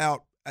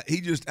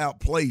he just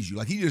outplays you.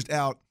 Like, he just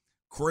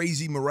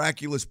crazy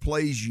miraculous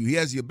plays you. He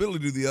has the ability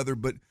to do the other,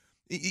 but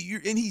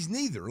and he's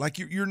neither. Like,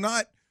 you're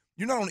not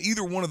on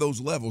either one of those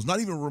levels,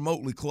 not even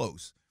remotely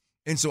close.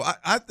 And so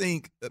I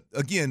think,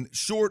 again,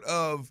 short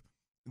of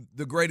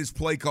the greatest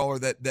play caller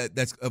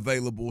that's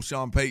available,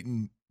 Sean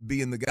Payton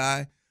being the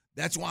guy,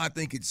 that's why I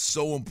think it's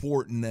so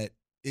important that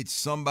it's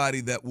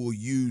somebody that will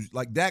use,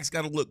 like, Dak's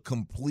got to look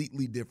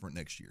completely different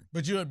next year.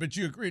 But you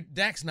agree,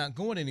 Dak's not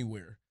going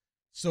anywhere.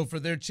 So for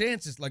their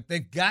chances, like,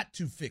 they've got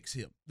to fix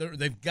him.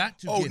 They've got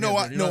to. Oh, no,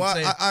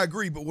 I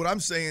agree. But what I'm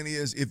saying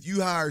is, if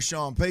you hire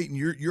Sean Payton,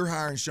 you're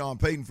hiring Sean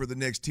Payton for the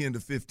next 10 to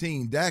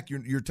 15. Dak,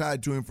 you're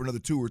tied to him for another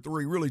 2 or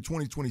 3, really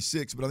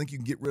 2026. But I think you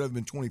can get rid of him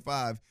in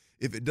 25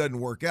 if it doesn't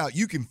work out.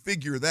 You can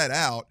figure that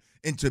out.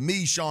 And to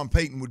me, Sean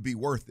Payton would be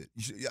worth it.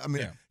 I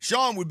mean,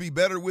 Sean would be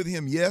better with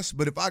him, yes.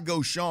 But if I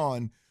go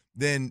Sean,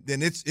 then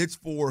it's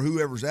for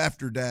whoever's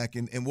after Dak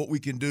and what we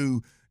can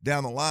do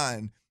down the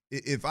line.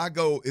 If I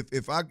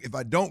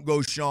don't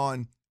go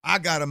Sean, I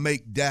got to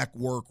make Dak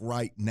work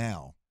right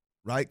now,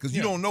 right? Because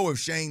you don't know if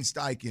Shane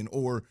Steichen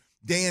or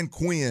Dan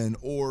Quinn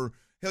or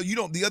hell,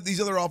 these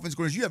other offense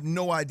coordinators, you have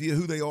no idea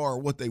who they are or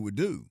what they would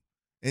do.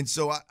 And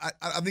so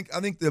I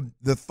think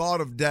the thought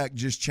of Dak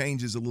just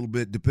changes a little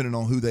bit depending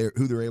on who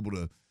they're able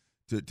to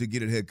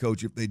get at head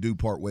coach if they do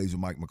part ways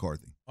with Mike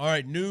McCarthy. All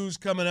right, news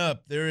coming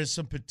up. There is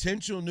some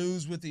potential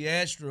news with the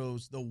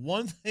Astros. The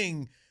one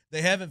thing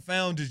they haven't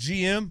found a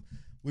GM.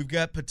 We've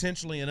got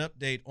potentially an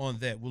update on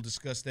that. We'll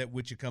discuss that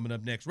with you coming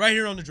up next, right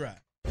here on The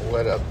Drive.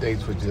 What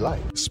updates would you like?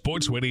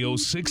 Sports Radio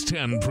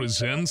 610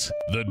 presents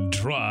The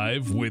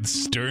Drive with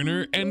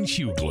Sterner and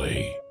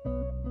Hughley.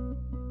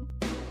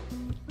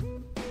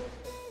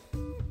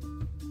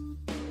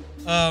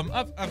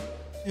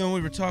 We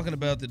were talking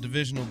about the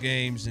divisional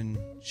games and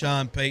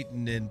Sean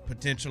Payton and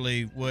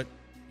potentially what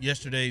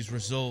yesterday's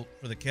result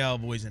for the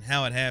Cowboys and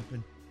how it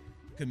happened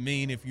could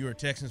mean if you're a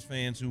Texans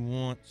fan who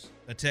wants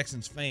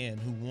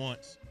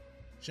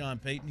Sean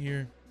Payton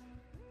here.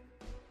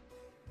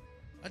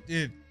 I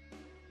did.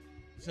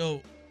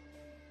 So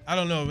I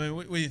don't know, man.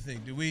 What do you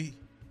think? Do we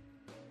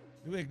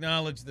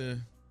acknowledge the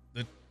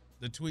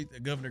tweet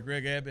that Governor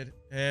Greg Abbott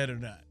had or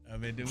not? I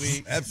mean, do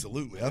we?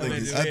 Absolutely. I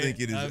think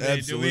it is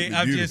absolutely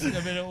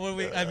beautiful.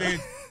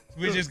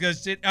 We just go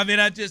shit. I mean,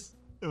 it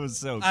was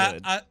so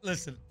good.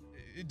 Listen.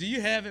 Do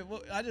you have it?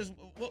 What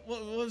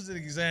was it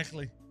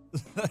exactly?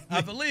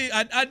 I believe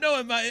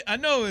I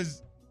know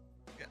is.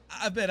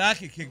 I bet I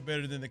could kick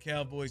better than the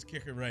Cowboys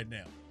kicker right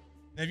now.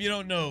 Now, if you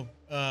don't know,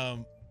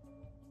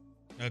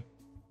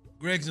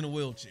 Greg's in a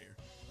wheelchair,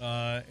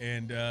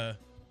 and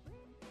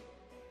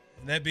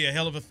that'd be a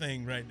hell of a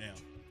thing right now.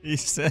 He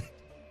said,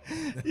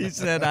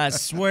 I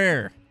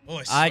swear,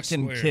 I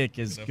can kick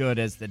as good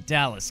as the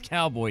Dallas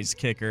Cowboys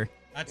kicker.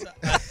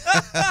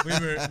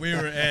 we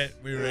were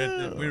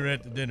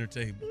at the dinner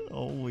table.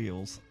 Old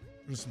wheels.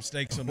 There was some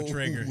steaks on the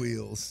Traeger.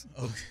 Wheels.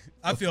 Oh,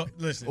 I feel.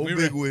 Listen,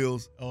 big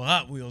wheels. Oh,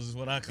 Hot Wheels is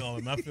what I call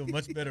them. I feel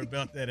much better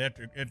about that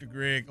after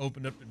Greg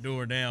opened up the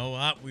door. Now,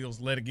 Hot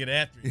Wheels let it get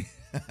after you.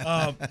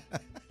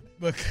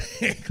 But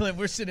Clint,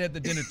 we're sitting at the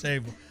dinner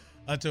table.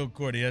 I told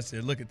Courtney, I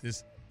said, "Look at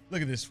this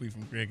tweet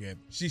from Greg Abbott."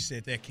 She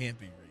said, "That can't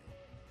be real."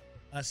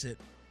 I said,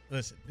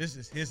 "Listen, this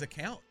is his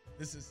account.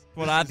 This is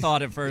what I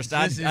thought at first.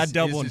 I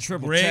double and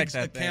triple check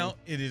that account.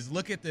 thing. It is.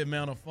 Look at the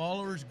amount of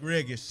followers.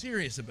 Greg is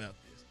serious about this."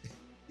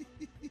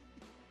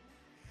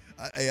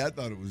 I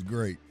thought it was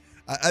great.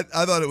 I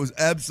thought it was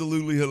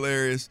absolutely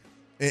hilarious.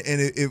 And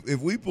if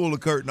we pull the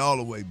curtain all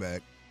the way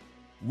back,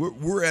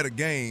 we're at a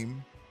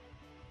game,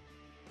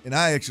 and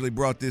I actually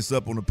brought this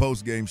up on the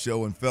post-game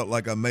show and felt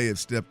like I may have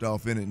stepped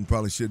off in it and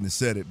probably shouldn't have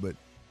said it, but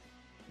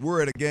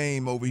we're at a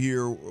game over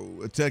here,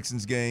 a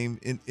Texans game,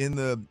 in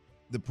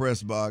the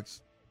press box,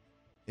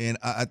 and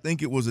I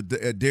think it was a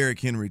Derrick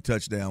Henry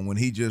touchdown when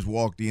he just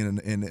walked in,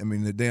 and I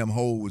mean, the damn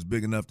hole was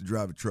big enough to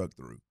drive a truck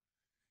through.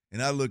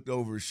 And I looked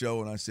over his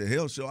show, and I said,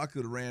 hell, I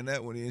could have ran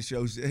that one in.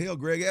 Show said, hell,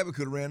 Greg Abbott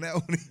could have ran that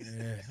one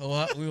in.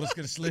 Yeah, we was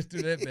going to slip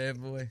through that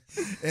bad boy.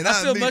 And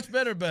I feel much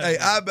better about it. Hey,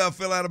 I about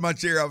fell out of my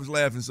chair. I was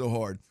laughing so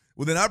hard.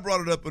 Well, then I brought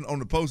it up on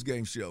the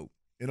post-game show.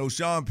 And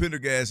O'Shawn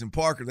Pendergast and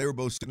Parker, they were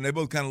both sitting. They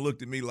both kind of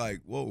looked at me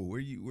like, whoa, where are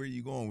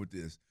you going with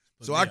this?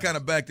 So I kind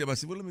of backed up. I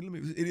said, well, let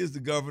me. It is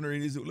the governor.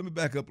 Let me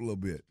back up a little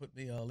bit. Put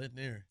me all in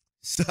there.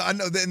 So I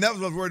know that, and that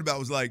was what I was worried about.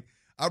 Was like,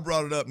 I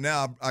brought it up.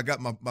 Now I got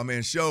my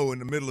man Show in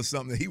the middle of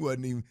something that he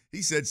wasn't even.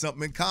 He said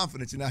something in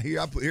confidence, and now here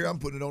I'm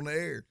putting it on the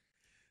air.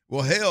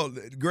 Well, hell,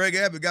 Greg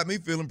Abbott got me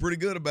feeling pretty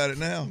good about it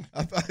now.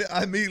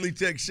 I immediately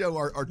text Show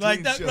our like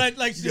team that, show.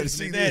 like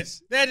seriously,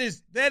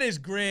 that is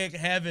Greg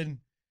having,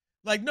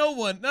 like,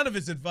 none of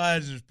his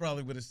advisors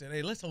probably would have said,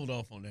 hey, let's hold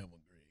off on that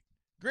one,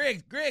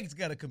 Greg. Greg's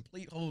got a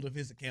complete hold of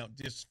his account,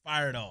 just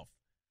fired off.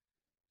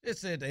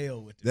 Just said to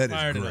hell with it. That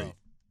fired is great. It off.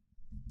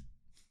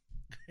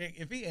 Greg,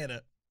 if he had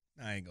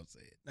I ain't gonna say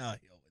it. No, hell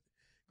with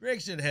it.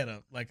 Greg should have had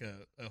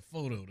a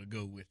photo to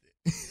go with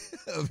it.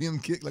 Of him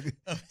kick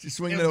just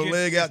swinging that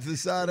leg out to the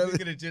side of it. He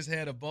could have just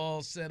had a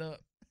ball set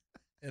up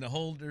and a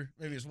holder,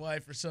 maybe his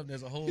wife or something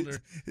as a holder.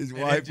 His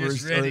wife or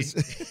his ready.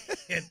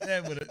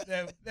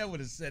 that would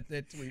have set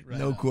that tweet right.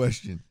 No off.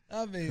 Question.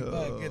 I mean,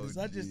 my goodness,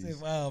 I just said,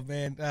 wow,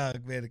 man,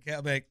 the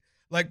Cowback.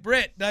 Like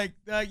Brett,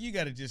 you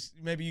got to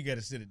maybe you got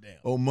to sit it down.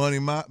 Oh, Money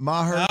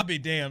Maher. I'll be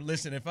damned.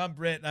 Listen, if I'm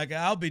Brett,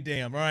 I'll be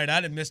damned. All right,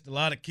 I done missed a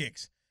lot of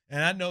kicks,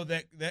 and I know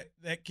that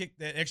kick,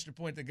 that extra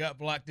point that got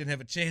blocked, didn't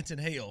have a chance in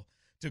hell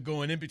to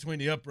going in between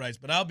the uprights.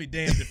 But I'll be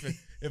damned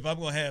if I'm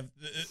gonna have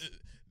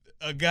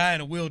a guy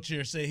in a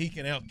wheelchair say he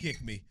can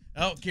outkick me.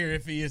 I don't care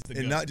if he is the guy.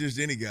 And not just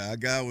any guy. A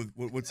guy with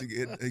what's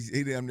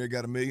he damn near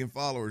got 1 million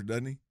followers,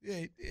 doesn't he? Yeah,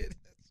 he did.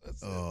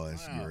 That's wow.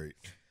 Great.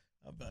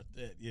 How about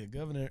that? Yeah,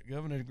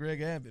 Governor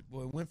Greg Abbott,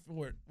 boy, went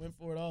for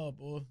it all,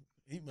 boy.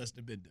 He must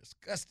have been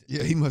disgusted.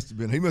 Yeah, he must have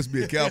been. He must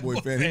be a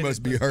Cowboy fan. He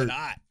must be hurt.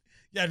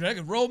 Yeah, I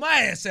could roll my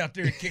ass out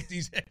there and kick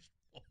these extra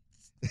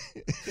points.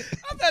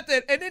 How about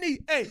that?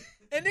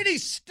 And then he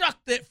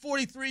stuck that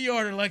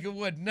 43-yarder like it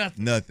wasn't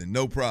nothing. Nothing,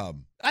 no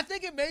problem. I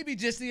think it may be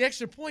just the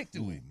extra point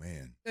to him.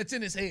 Man, that's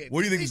in his head. What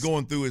do you think is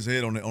going through his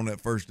head on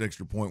that first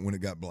extra point when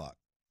it got blocked?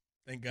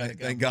 Thank God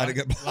it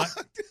got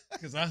blocked.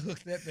 Because I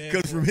hooked that man.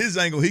 Because from his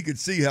angle, he could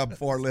see how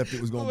far left it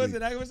was going to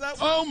be.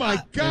 Oh,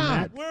 my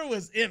God. Where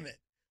was Emmett?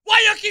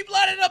 Why you keep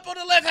lining up on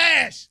the left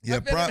hash? Yeah,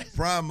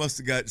 Prime must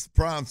have got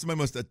 – somebody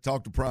must have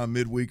talked to Prime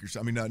midweek or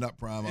something. I mean, not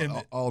Prime,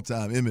 all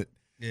time, Emmett.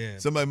 Yeah.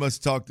 Somebody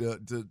must have talked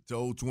to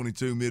old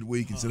 22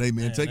 midweek and said, hey,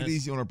 man, take it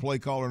easy on our play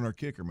caller and our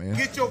kicker, man.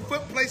 Get your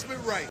foot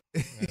placement right.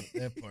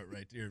 That part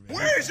right there, man.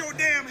 Where's your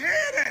damn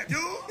head at,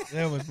 dude?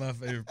 That was my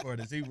favorite part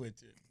is he went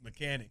to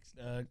mechanics.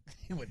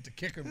 He went to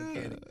kicker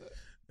mechanics.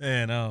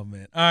 Man, oh,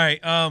 man. All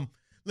right.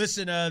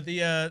 Listen,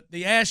 the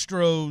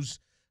Astros,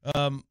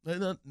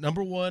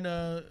 number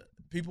one,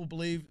 people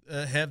believe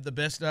have the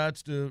best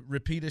odds to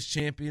repeat as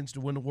champions to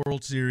win the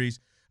World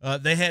Series.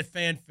 They had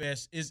Fan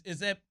Fest.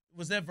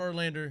 Was that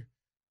Verlander?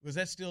 Was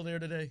that still there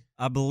today?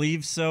 I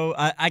believe so.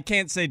 I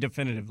can't say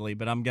definitively,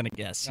 but I'm going to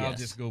guess, yes. I'll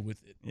just go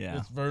with it.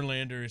 Yeah.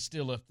 Verlander is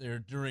still up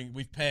there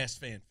we've passed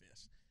Fan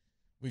Fest.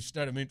 We've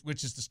started,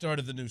 which is the start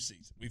of the new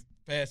season. We've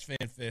passed Fan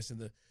Fest,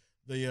 and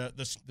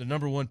the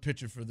number one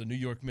pitcher for the New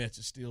York Mets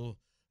is still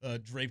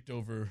draped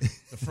over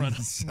the front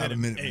of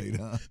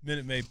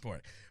Minute Maid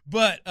Park.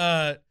 But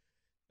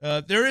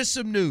there is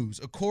some news.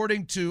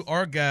 According to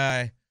our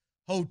guy,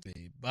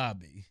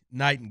 Bobby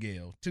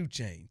Nightingale, 2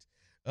 Chainz,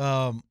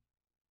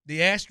 the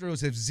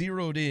Astros have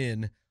zeroed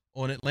in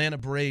on Atlanta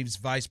Braves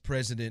Vice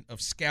President of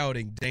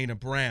Scouting, Dana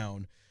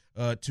Brown,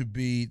 to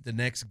be the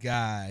next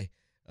guy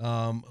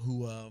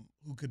who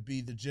could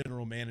be the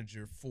general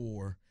manager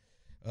for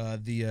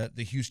the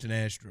Houston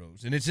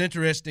Astros. And it's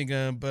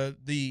interesting, but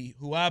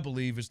who I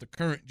believe is the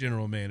current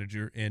general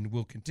manager and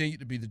will continue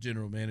to be the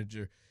general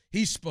manager,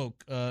 he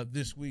spoke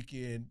this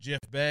weekend,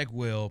 Jeff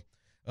Bagwell.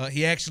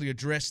 He actually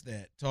addressed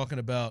that, talking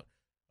about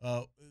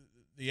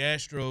the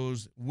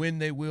Astros when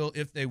they will,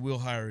 if they will,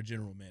 hire a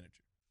general manager?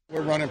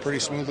 We're running pretty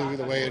smoothly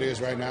the way it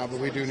is right now, but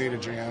we do need a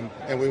GM,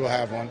 and we will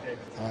have one.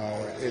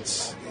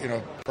 It's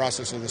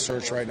process of the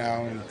search right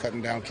now and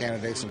cutting down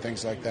candidates and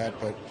things like that.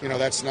 But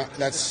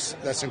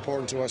that's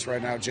important to us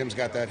right now. Jim's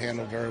got that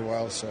handled very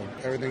well, so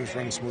everything's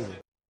running smoothly.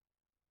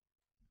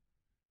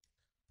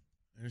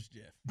 There's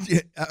Jeff. Yeah,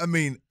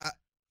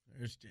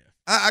 There's Jeff.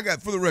 I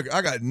got, for the record,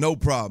 I got no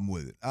problem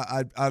with it.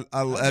 I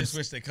just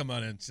wish they come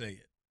out and say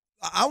it.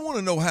 I want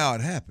to know how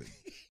it happened.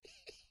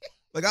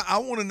 Like I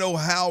want to know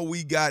how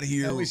we got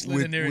here. I'm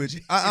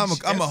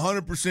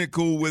 100%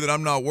 cool with it.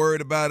 I'm not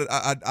worried about it.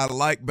 I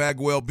like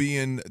Bagwell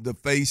being the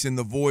face and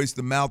the voice,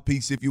 the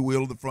mouthpiece, if you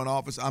will, of the front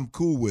office. I'm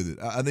cool with it.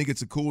 I think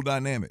it's a cool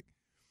dynamic.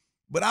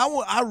 But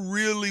I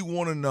really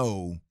want to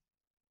know,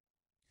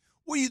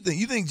 what do you think?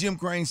 You think Jim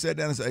Crane sat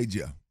down and said, "Hey,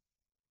 Jeff,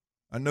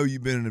 I know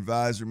you've been an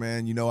advisor,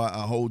 man. You know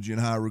I hold you in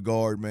high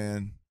regard,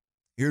 man.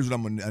 Here's what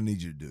I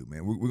need you to do,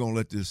 man. We're gonna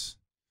let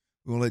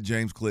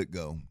James Click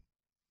go.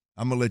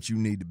 I'm gonna let you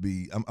I'm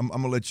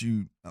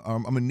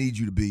gonna need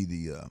you to be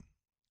the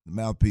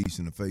mouthpiece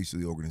and the face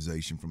of the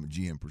organization from a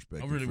GM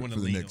perspective for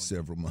the next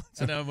several months.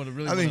 And I want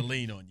to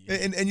lean on you.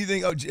 And you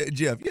think, oh,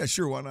 Jeff, yeah,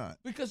 sure, why not?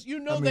 Because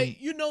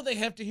they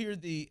have to hear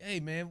the, hey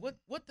man, what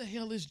the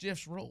hell is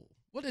Jeff's role?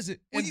 What is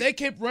it? And they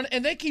keep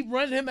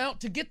running him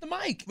out to get the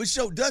mic. But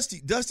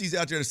Dusty's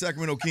out there at the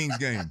Sacramento Kings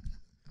game.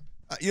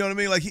 You know what I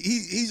mean? Like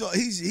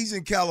he's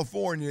in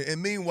California,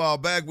 and meanwhile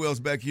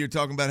Bagwell's back here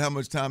talking about how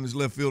much time his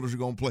left fielders are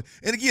going to play.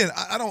 And again,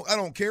 I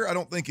don't care. I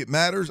don't think it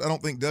matters. I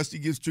don't think Dusty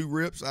gives two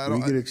rips. When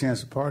you get a chance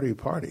to party.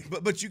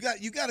 But you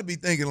got to be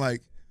thinking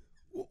like,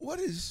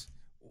 what's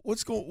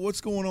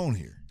going on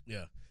here?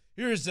 Yeah.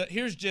 Here's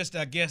just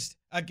I guess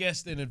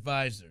an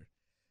advisor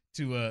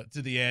to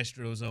the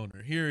Astros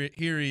owner. Here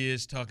he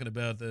is talking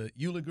about the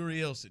Yuli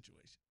Gurriel situation.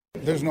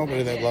 There's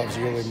nobody that loves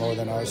Yuli more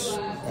than us.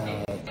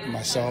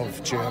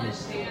 Myself, Jim,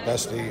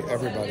 Dusty,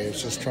 everybody.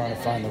 It's just trying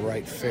to find the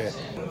right fit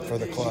for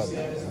the club.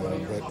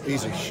 But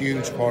he's a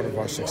huge part of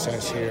our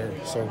success here,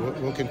 so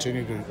we'll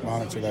continue to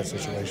monitor that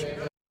situation.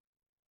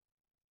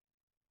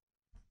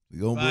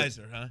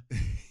 Advisor, huh?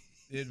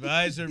 The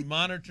advisor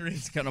monitoring.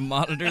 He's going to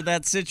monitor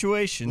that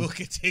situation. We'll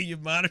continue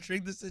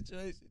monitoring the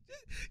situation.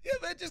 Yeah,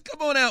 man, just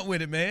come on out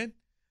with it, man.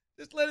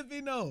 Just let it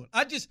be known.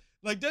 I just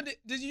like. Do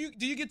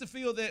you get the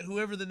feel that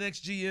whoever the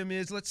next GM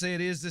is, let's say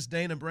it is this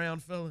Dana Brown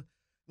fella,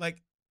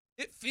 like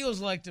it feels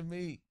like to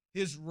me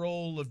his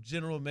role of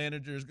general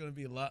manager is going to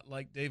be a lot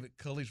like David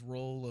Culley's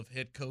role of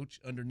head coach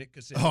under Nick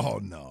Cassell. Oh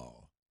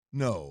no.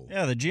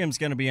 Yeah, the GM's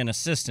going to be an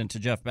assistant to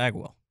Jeff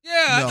Bagwell.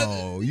 Yeah.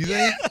 No, you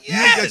think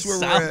that's where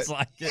we're at?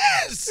 Like it.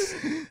 Yes.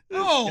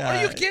 Oh,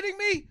 are you kidding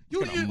me?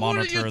 You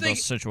monitor the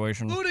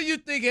situation. Who do you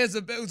think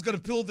who's going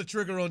to pull the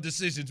trigger on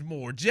decisions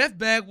more, Jeff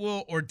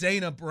Bagwell or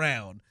Dana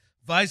Brown,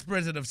 vice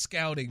president of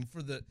scouting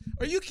for the?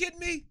 Are you kidding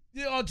me?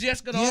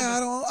 Jeff's going to.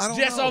 Yeah, I don't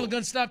Jeff's know. all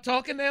going to stop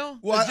talking now.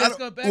 Well,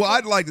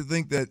 I'd like to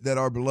think that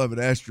our beloved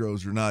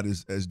Astros are not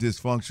as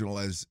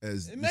dysfunctional as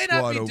it the may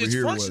squad not be over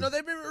here was. dysfunctional.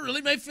 They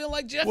really may feel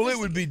like Jeff. Well, it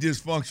would be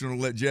dysfunctional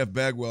to let Jeff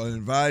Bagwell, an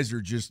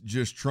advisor,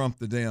 just trump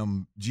the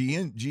damn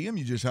GM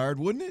you just hired,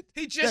 wouldn't it?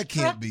 That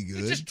can't be good.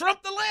 He just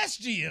trumped the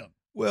last GM.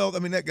 Well, I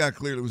mean, that guy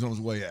clearly was on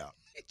his way out.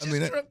 He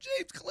just trumped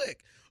James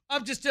Click.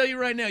 I'm just telling you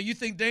right now. You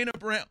think Dana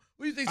Brown?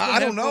 What do you think? I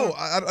don't know.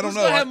 I don't know. Who's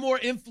going to have more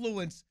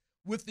influence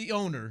with the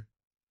owner?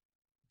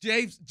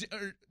 Who's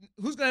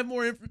going to have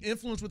more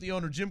influence with the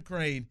owner, Jim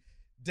Crane,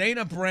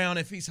 Dana Brown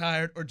if he's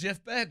hired, or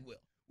Jeff Bagwell?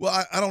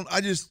 Well, I don't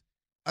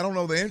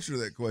know the answer to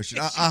that question.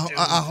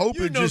 I hope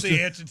you it know just.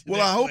 The answer to well,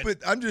 that I hope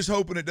question. I'm just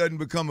hoping it doesn't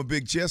become a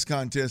big chess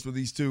contest where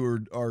these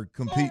two are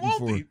competing it won't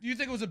for. Be. Do you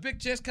think it was a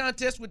big chess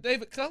contest with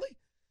David Culley?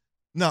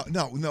 No.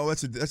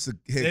 That's the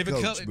head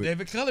coach.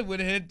 David Culley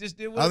went ahead and just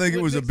did what. I think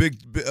it was a big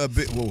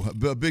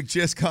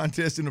chess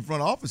contest in the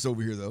front office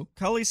over here, though.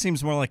 Culley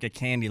seems more like a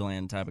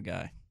Candyland type of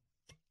guy.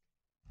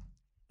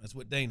 That's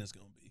what Dana's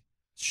going to be.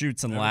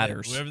 Shoots and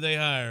ladders. Whoever they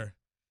hire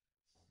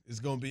is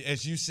going to be,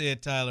 as you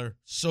said, Tyler,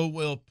 so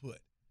well put.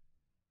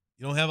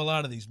 You don't have a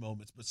lot of these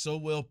moments, but so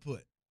well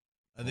put.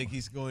 I think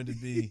he's going to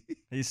be.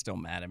 He's still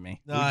mad at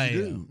me. What'd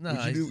you do?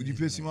 What'd you do? Did you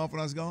piss him off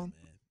when I was gone?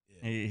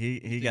 Yeah.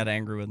 He got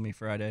angry with me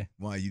Friday.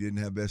 Why, you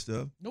didn't have best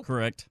of? Nope.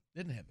 Correct.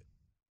 Didn't have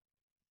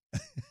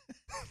it.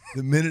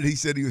 The minute he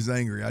said he was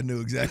angry, I knew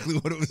exactly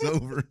what it was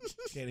over.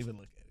 Can't even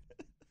look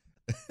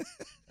at it.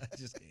 I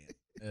just can't.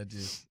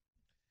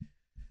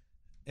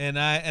 And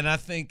I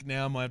think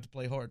now I'm going to have to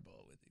play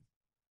hardball with him.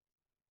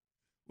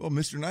 Well,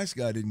 Mr. Nice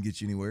Guy didn't get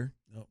you anywhere.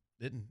 No,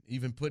 didn't.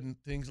 Even putting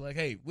things like,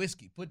 hey,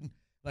 whiskey, having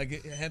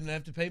to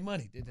have to pay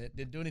money.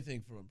 Didn't do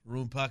anything for him.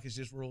 Room pockets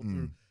just rolled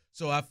through.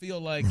 So I feel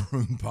like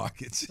room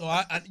pockets. So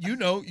I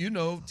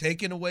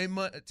taking away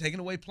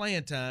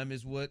playing time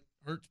is what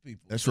hurts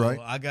people. That's so right.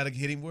 I got to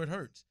hit him where it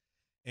hurts.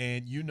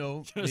 And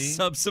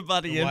sub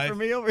somebody in for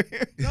me over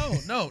here. No.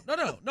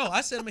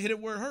 I said I'm gonna hit it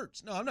where it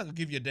hurts. No, I'm not gonna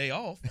give you a day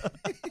off.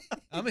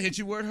 I'm gonna hit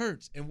you where it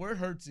hurts. And where it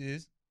hurts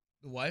is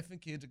the wife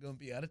and kids are gonna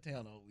be out of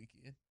town all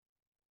weekend,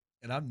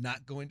 and I'm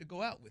not going to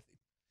go out with him.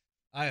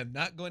 I am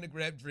not going to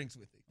grab drinks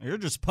with him. You're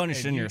just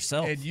punishing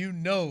yourself. And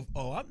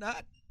I'm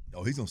not.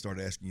 Oh, he's going to start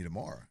asking you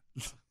tomorrow.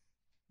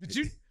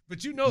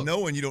 But you know.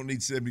 Knowing you don't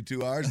need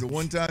 72 hours. The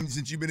one time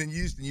since you've been in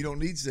Houston, you don't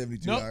need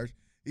 72 hours.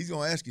 He's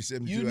going to ask you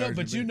 72 hours.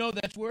 But you know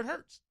that's where it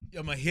hurts.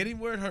 I'm going to hit him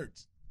where it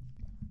hurts.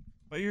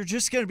 But you're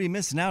just going to be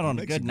missing out on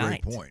a good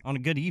night, on a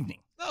good evening.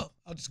 No,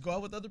 I'll just go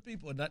out with other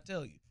people and not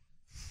tell you.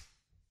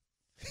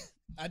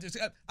 I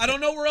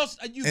don't know where else.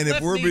 And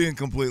if we're being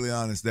completely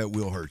honest, that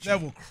will hurt you.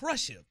 That will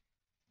crush him.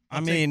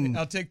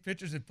 I'll take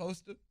pictures and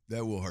post them.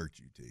 That will hurt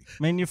you, T.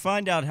 I mean, you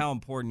find out how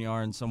important you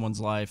are in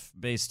someone's life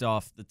based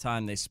off the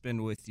time they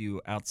spend with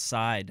you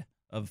outside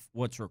of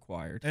what's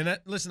required. And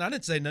listen, I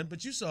didn't say nothing,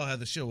 but you saw how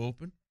the show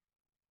opened.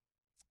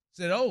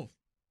 Said, "Oh,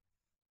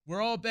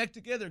 we're all back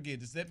together again.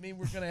 Does that mean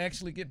we're going to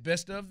actually get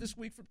best of this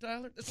week from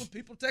Tyler?" That's what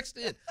people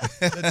texted.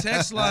 The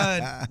text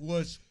line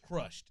was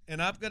crushed, and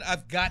I've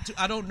got to.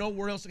 I don't know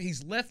where else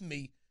he's left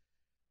me.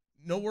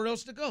 Nowhere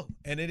else to go,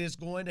 and it is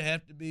going to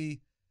have to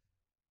be.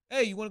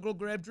 Hey, you want to go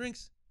grab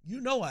drinks?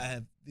 You know I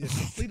have the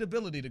complete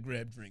ability to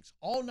grab drinks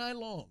all night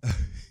long.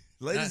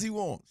 Late as he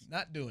wants.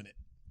 Not doing it.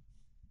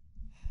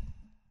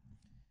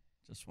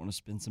 Just want to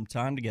spend some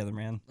time together,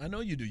 man. I know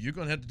you do. You're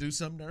going to have to do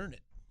something to earn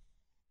it.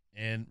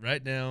 And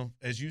right now,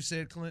 as you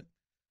said, Clint,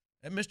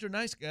 that Mr.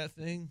 Nice Guy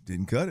thing.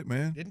 Didn't cut it,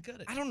 man. Didn't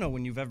cut it. I don't know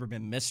when you've ever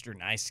been Mr.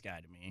 Nice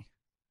Guy to me.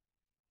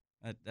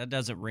 That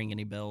doesn't ring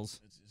any bells.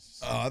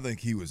 I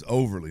think he was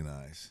overly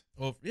nice.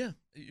 Well, yeah,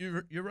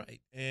 you're right.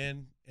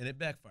 And it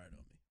backfired on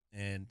me.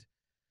 And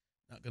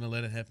not going to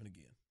let it happen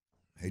again.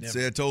 Hate to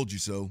say I told you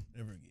so.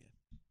 Never again.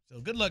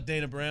 So good luck,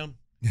 Dana Brown.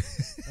 I'm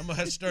going to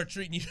have to start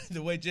treating you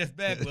the way Jeff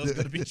Bagwell's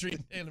going to be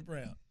treating Dana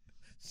Brown.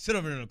 Sit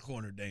over in a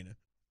corner, Dana.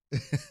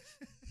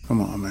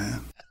 Come on,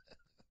 man.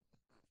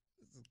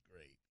 This is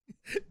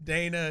great.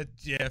 Dana,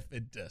 Jeff,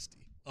 and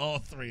Dusty. All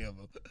three of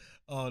them.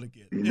 All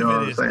together. You know what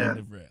I'm saying?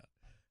 Dana Brown.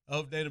 I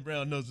hope Dana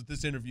Brown knows what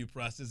this interview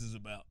process is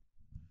about.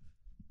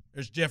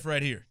 There's Jeff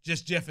right here.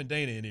 Just Jeff and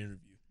Dana in the interview.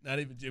 Not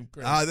even Jim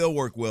Craig. They'll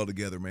work well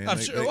together, man. I'm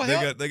sure.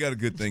 They got a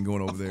good thing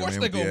going over there, man. Of course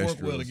they're going to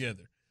work well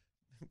together.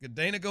 Can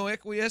Dana go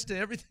acquiesce to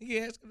everything he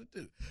asks him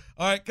to do?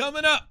 All right,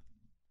 coming up.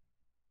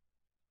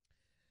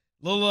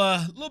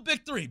 Little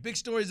big three, big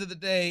stories of the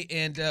day,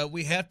 and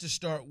we have to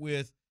start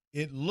with,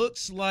 it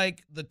looks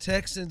like the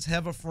Texans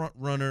have a front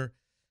runner,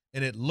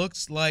 and it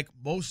looks like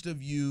most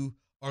of you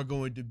are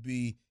going to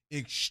be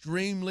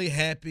extremely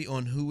happy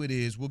on who it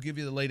is. We'll give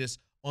you the latest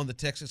on the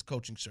Texas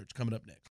coaching search coming up next.